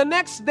 Then the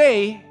next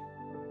day,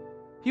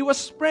 he was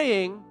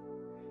praying,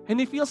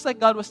 and he feels like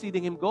God was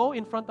leading him, go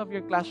in front of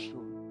your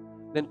classroom,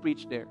 then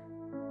preach there.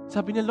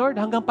 Sabi niya, Lord,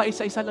 hanggang pa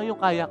isa-isa lang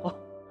yung kaya ko.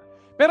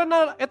 Pero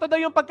ito daw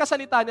yung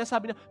pagkasalita niya,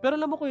 sabi niya, pero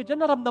alam mo kuya,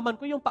 dyan naramdaman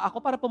ko yung paa ko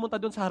para pumunta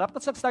doon sa harap,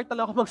 tapos nag-start na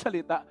lang ako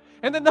magsalita.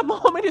 And then the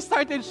moment he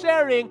started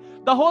sharing,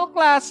 the whole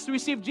class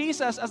received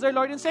Jesus as their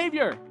Lord and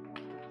Savior.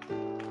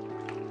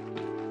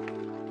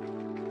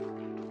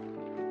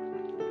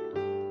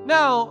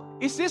 Now,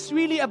 is this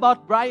really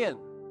about Brian?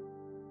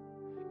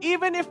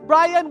 Even if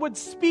Brian would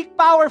speak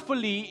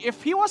powerfully,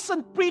 if he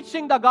wasn't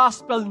preaching the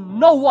gospel,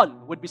 no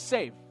one would be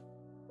saved.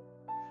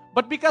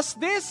 But because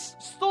this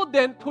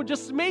student who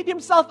just made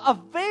himself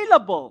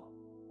available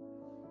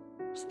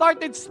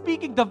started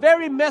speaking the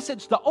very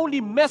message, the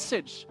only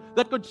message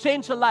that could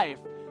change a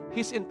life,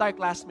 his entire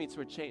classmates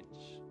were changed.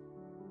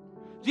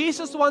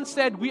 Jesus once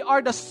said, we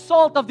are the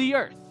salt of the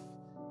earth.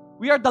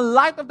 We are the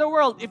light of the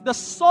world. If the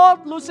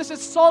salt loses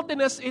its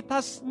saltiness, it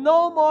has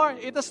no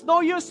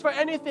use for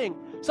anything.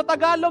 Sa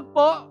Tagalog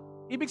po,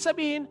 ibig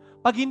sabihin,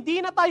 pag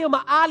hindi na tayo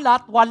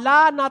maalat,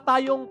 wala na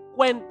tayong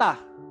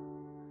kwenta.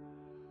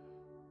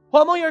 Who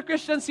among your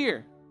Christians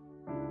here?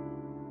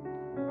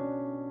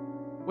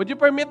 Would you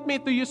permit me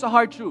to use a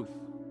hard truth?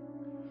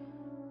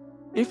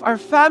 If our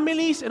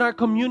families and our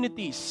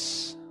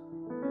communities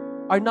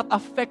are not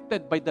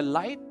affected by the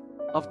light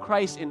of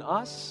Christ in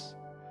us,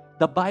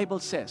 the Bible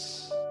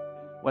says,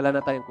 wala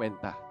na tayong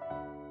kwenta.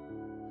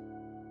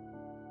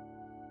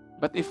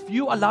 But if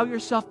you allow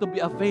yourself to be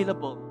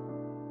available,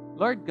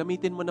 Lord,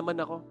 gamitin mo naman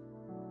ako.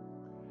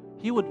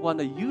 He would want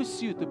to use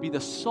you to be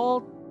the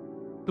salt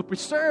to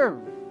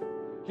preserve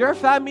your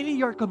family,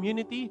 your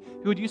community.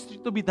 He would use you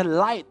to be the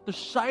light, to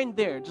shine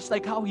there, just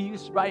like how He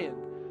used Brian.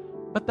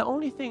 But the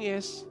only thing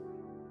is,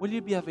 will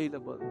you be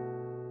available?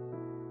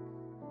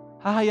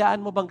 Hahayaan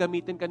mo bang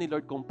gamitin ka ni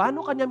Lord kung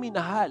paano ka niya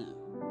minahal?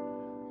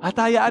 At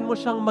hayaan mo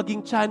siyang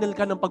maging channel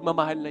ka ng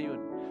pagmamahal na yun.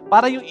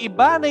 Para yung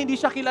iba na hindi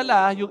siya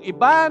kilala, yung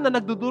iba na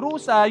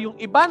nagdudurusa, yung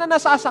iba na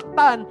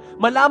nasasaktan,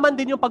 malaman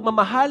din yung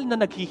pagmamahal na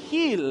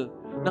nag-heal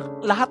ng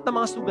lahat ng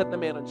mga sugat na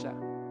meron siya.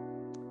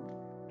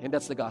 And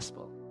that's the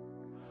gospel.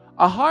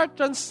 A heart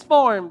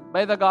transformed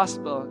by the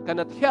gospel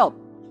cannot help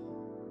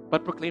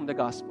but proclaim the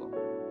gospel.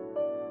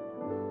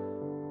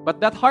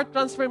 But that heart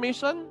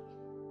transformation,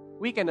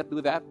 we cannot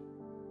do that.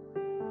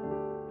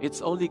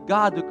 It's only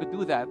God who could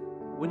do that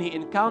when He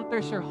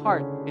encounters your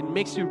heart and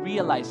makes you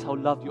realize how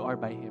loved you are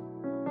by Him.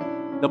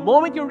 The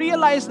moment you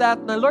realize that,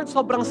 na Lord,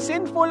 sobrang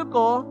sinful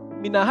ko,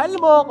 minahal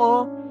mo ako,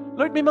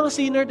 Lord, may mga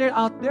sinner there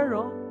out there,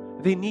 oh,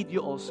 they need you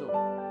also.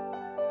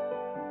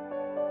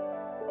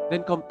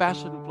 Then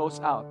compassion flows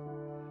out.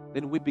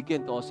 Then we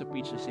begin to also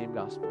preach the same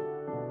gospel.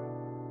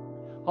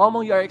 How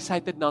many of you are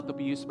excited now to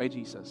be used by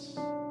Jesus?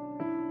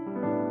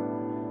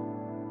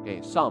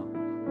 Okay, some.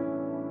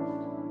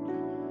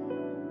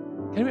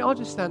 Can we all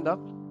just stand up?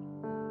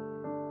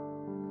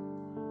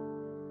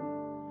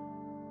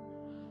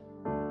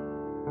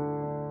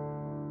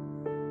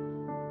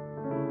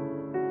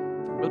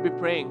 We'll be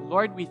praying.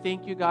 Lord, we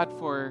thank you, God,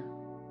 for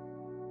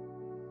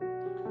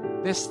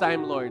this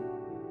time, Lord,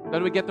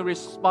 that we get to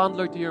respond,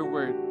 Lord, to your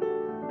word.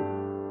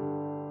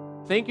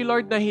 Thank you,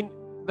 Lord, that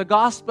the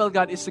gospel,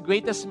 God, is the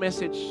greatest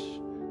message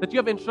that you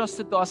have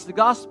entrusted to us. The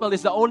gospel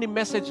is the only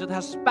message that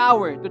has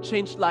power to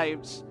change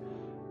lives.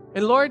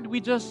 And Lord,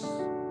 we just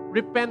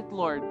repent,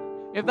 Lord.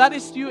 If that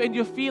is you and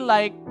you feel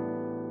like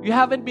you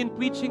haven't been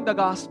preaching the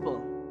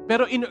gospel,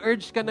 pero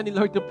in-urge ka na ni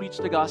Lord to preach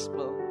the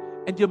gospel,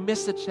 and you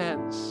miss the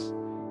chance,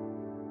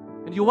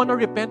 and you want to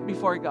repent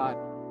before God,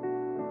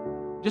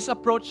 just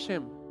approach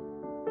Him.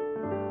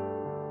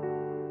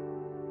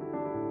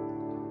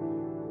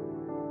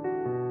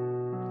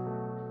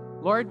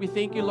 Lord, we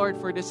thank you, Lord,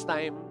 for this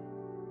time.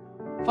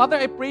 Father,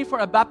 I pray for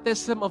a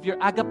baptism of your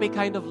agape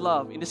kind of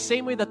love. In the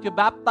same way that you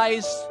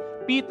baptized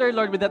Peter,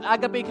 Lord, with that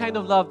agape kind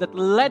of love that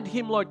led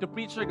him, Lord, to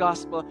preach your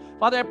gospel.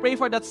 Father, I pray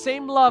for that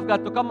same love,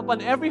 God, to come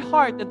upon every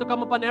heart and to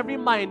come upon every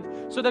mind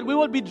so that we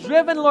will be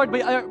driven, Lord,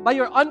 by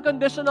your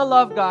unconditional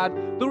love, God,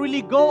 to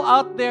really go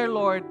out there,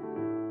 Lord,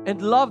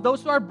 and love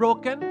those who are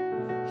broken,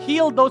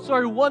 heal those who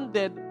are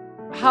wounded,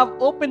 have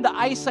opened the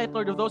eyesight,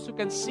 Lord, of those who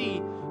can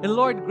see, and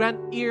Lord, grant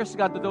ears,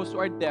 God, to those who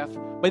are deaf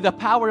by the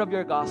power of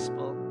your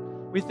gospel.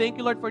 We thank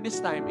you, Lord, for this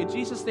time. In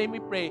Jesus' name we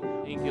pray.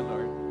 Thank you,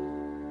 Lord.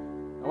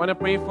 I want to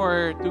pray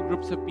for two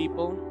groups of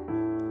people.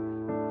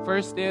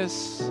 First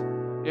is,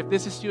 if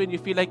this is you and you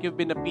feel like you've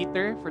been a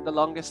Peter for the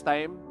longest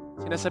time,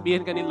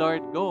 sinasabihan ka ni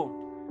Lord, go,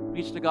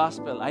 preach the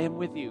gospel. I am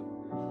with you.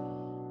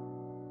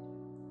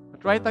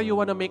 But right now you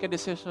want to make a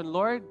decision,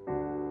 Lord,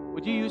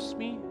 would you use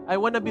me? I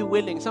want to be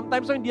willing.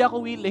 Sometimes hindi ako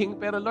willing,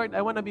 pero Lord,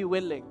 I want to be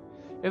willing.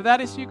 If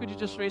that is you, could you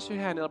just raise your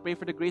hand and I'll pray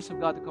for the grace of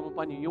God to come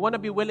upon you. You want to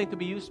be willing to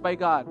be used by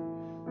God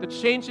to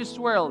change this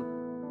world.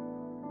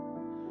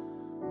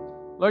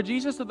 Lord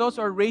Jesus, to those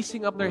who are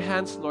raising up their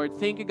hands, Lord,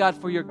 thank you, God,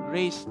 for your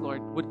grace,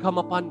 Lord, would come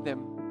upon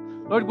them.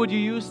 Lord, would you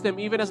use them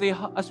even as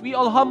we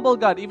all humble,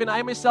 God, even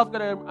I myself,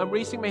 God, I'm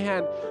raising my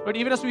hand. Lord,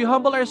 even as we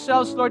humble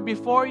ourselves, Lord,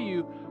 before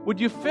you, would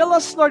you fill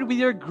us, Lord, with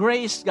your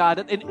grace, God,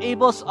 that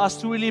enables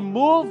us to really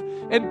move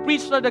and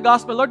preach, Lord, the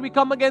gospel. Lord, we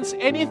come against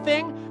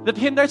anything that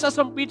hinders us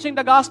from preaching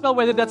the gospel,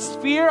 whether that's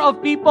fear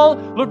of people.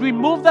 Lord,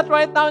 remove that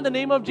right now in the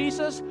name of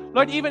Jesus.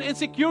 Lord, even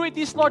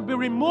insecurities, Lord, be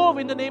removed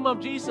in the name of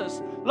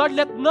Jesus. Lord,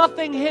 let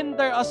nothing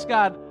hinder us,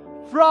 God,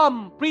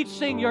 from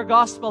preaching your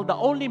gospel, the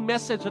only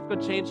message that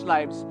could change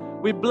lives.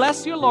 We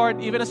bless you, Lord,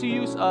 even as you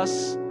use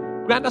us.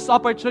 Grant us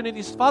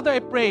opportunities. Father, I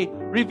pray,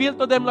 reveal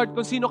to them, Lord,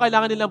 kung sino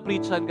kailangan nilang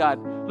preachan, God.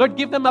 Lord,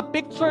 give them a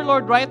picture,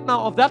 Lord, right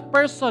now of that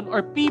person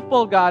or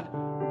people, God,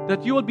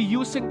 that you will be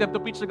using them to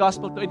preach the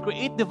gospel to and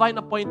create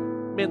divine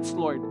appointments,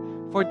 Lord,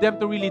 for them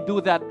to really do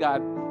that,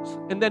 God.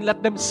 And then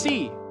let them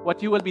see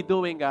what you will be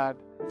doing, God.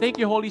 Thank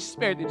you, Holy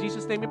Spirit. In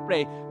Jesus' name we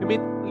pray.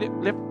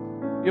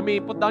 You may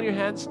put down your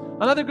hands.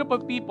 Another group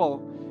of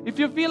people. If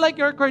you feel like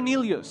you're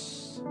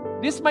Cornelius,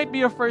 this might be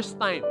your first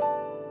time.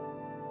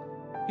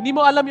 Hindi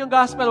mo alam yung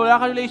gospel, wala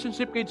kang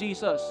relationship kay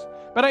Jesus.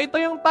 Pero ito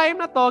yung time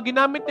na to,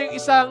 ginamit yung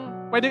isang,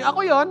 pwedeng ako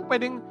yon,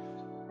 pwedeng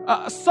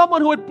someone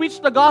who would preach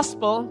the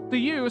gospel to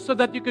you so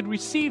that you could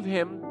receive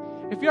Him.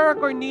 If you're a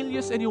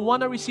Cornelius and you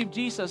want to receive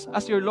Jesus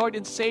as your Lord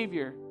and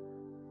Savior,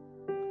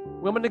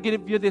 we're going to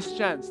give you this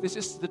chance. This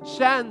is the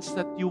chance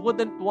that you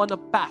wouldn't want to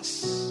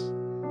pass.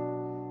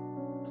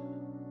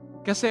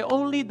 Kasi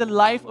only the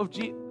life of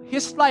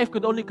His life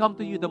could only come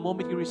to you the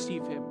moment you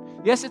receive Him.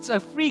 Yes, it's a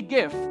free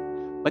gift,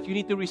 but you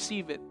need to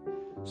receive it.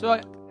 So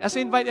as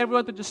I invite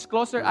everyone to just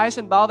close their eyes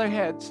and bow their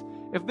heads,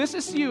 if this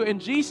is you and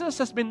Jesus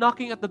has been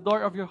knocking at the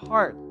door of your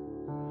heart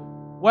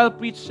while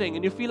preaching,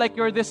 and you feel like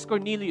you're this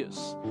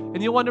Cornelius,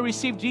 and you want to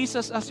receive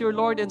Jesus as your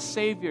Lord and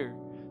Savior,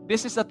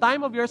 this is the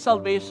time of your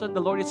salvation.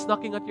 The Lord is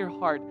knocking at your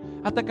heart.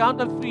 At the count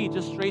of 3,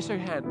 just raise your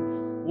hand.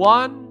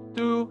 1,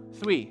 2,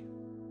 3.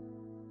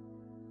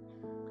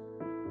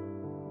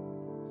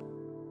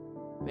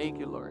 Thank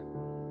you, Lord.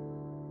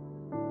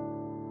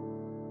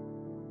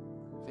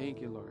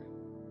 Thank you, Lord.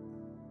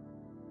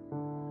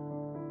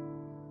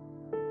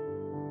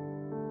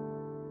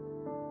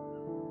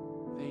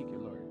 Thank you,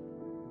 Lord.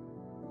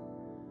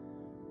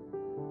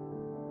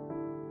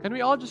 Can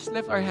we all just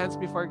lift our hands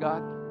before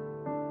God?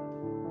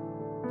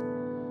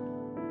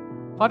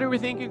 Father, we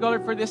thank you,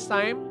 God, for this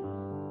time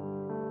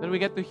that we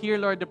get to hear,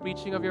 Lord, the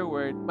preaching of your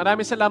word.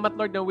 Maraming salamat,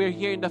 Lord, that we're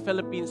here in the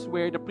Philippines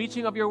where the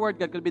preaching of your word,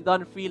 God, can be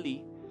done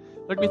freely.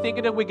 Lord, we thank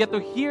you that we get to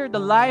hear the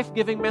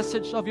life-giving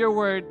message of your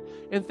word.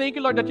 And thank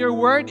you, Lord, that your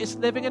word is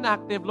living and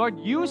active. Lord,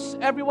 use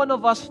every one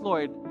of us,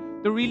 Lord,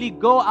 to really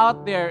go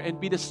out there and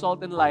be the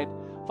salt and light.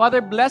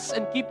 Father, bless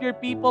and keep your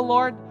people,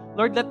 Lord.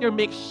 Lord, let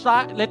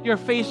your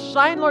face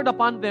shine, Lord,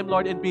 upon them,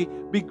 Lord, and be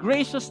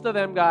gracious to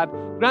them, God.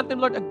 Grant them,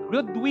 Lord, a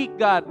good week,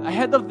 God,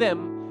 ahead of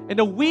them, and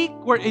a week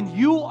wherein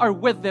you are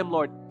with them,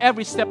 Lord,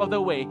 every step of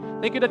the way.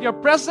 Thank you that your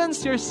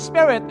presence, your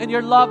spirit, and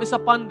your love is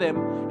upon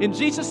them. In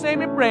Jesus' name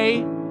we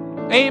pray.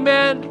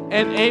 Amen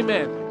and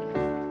amen.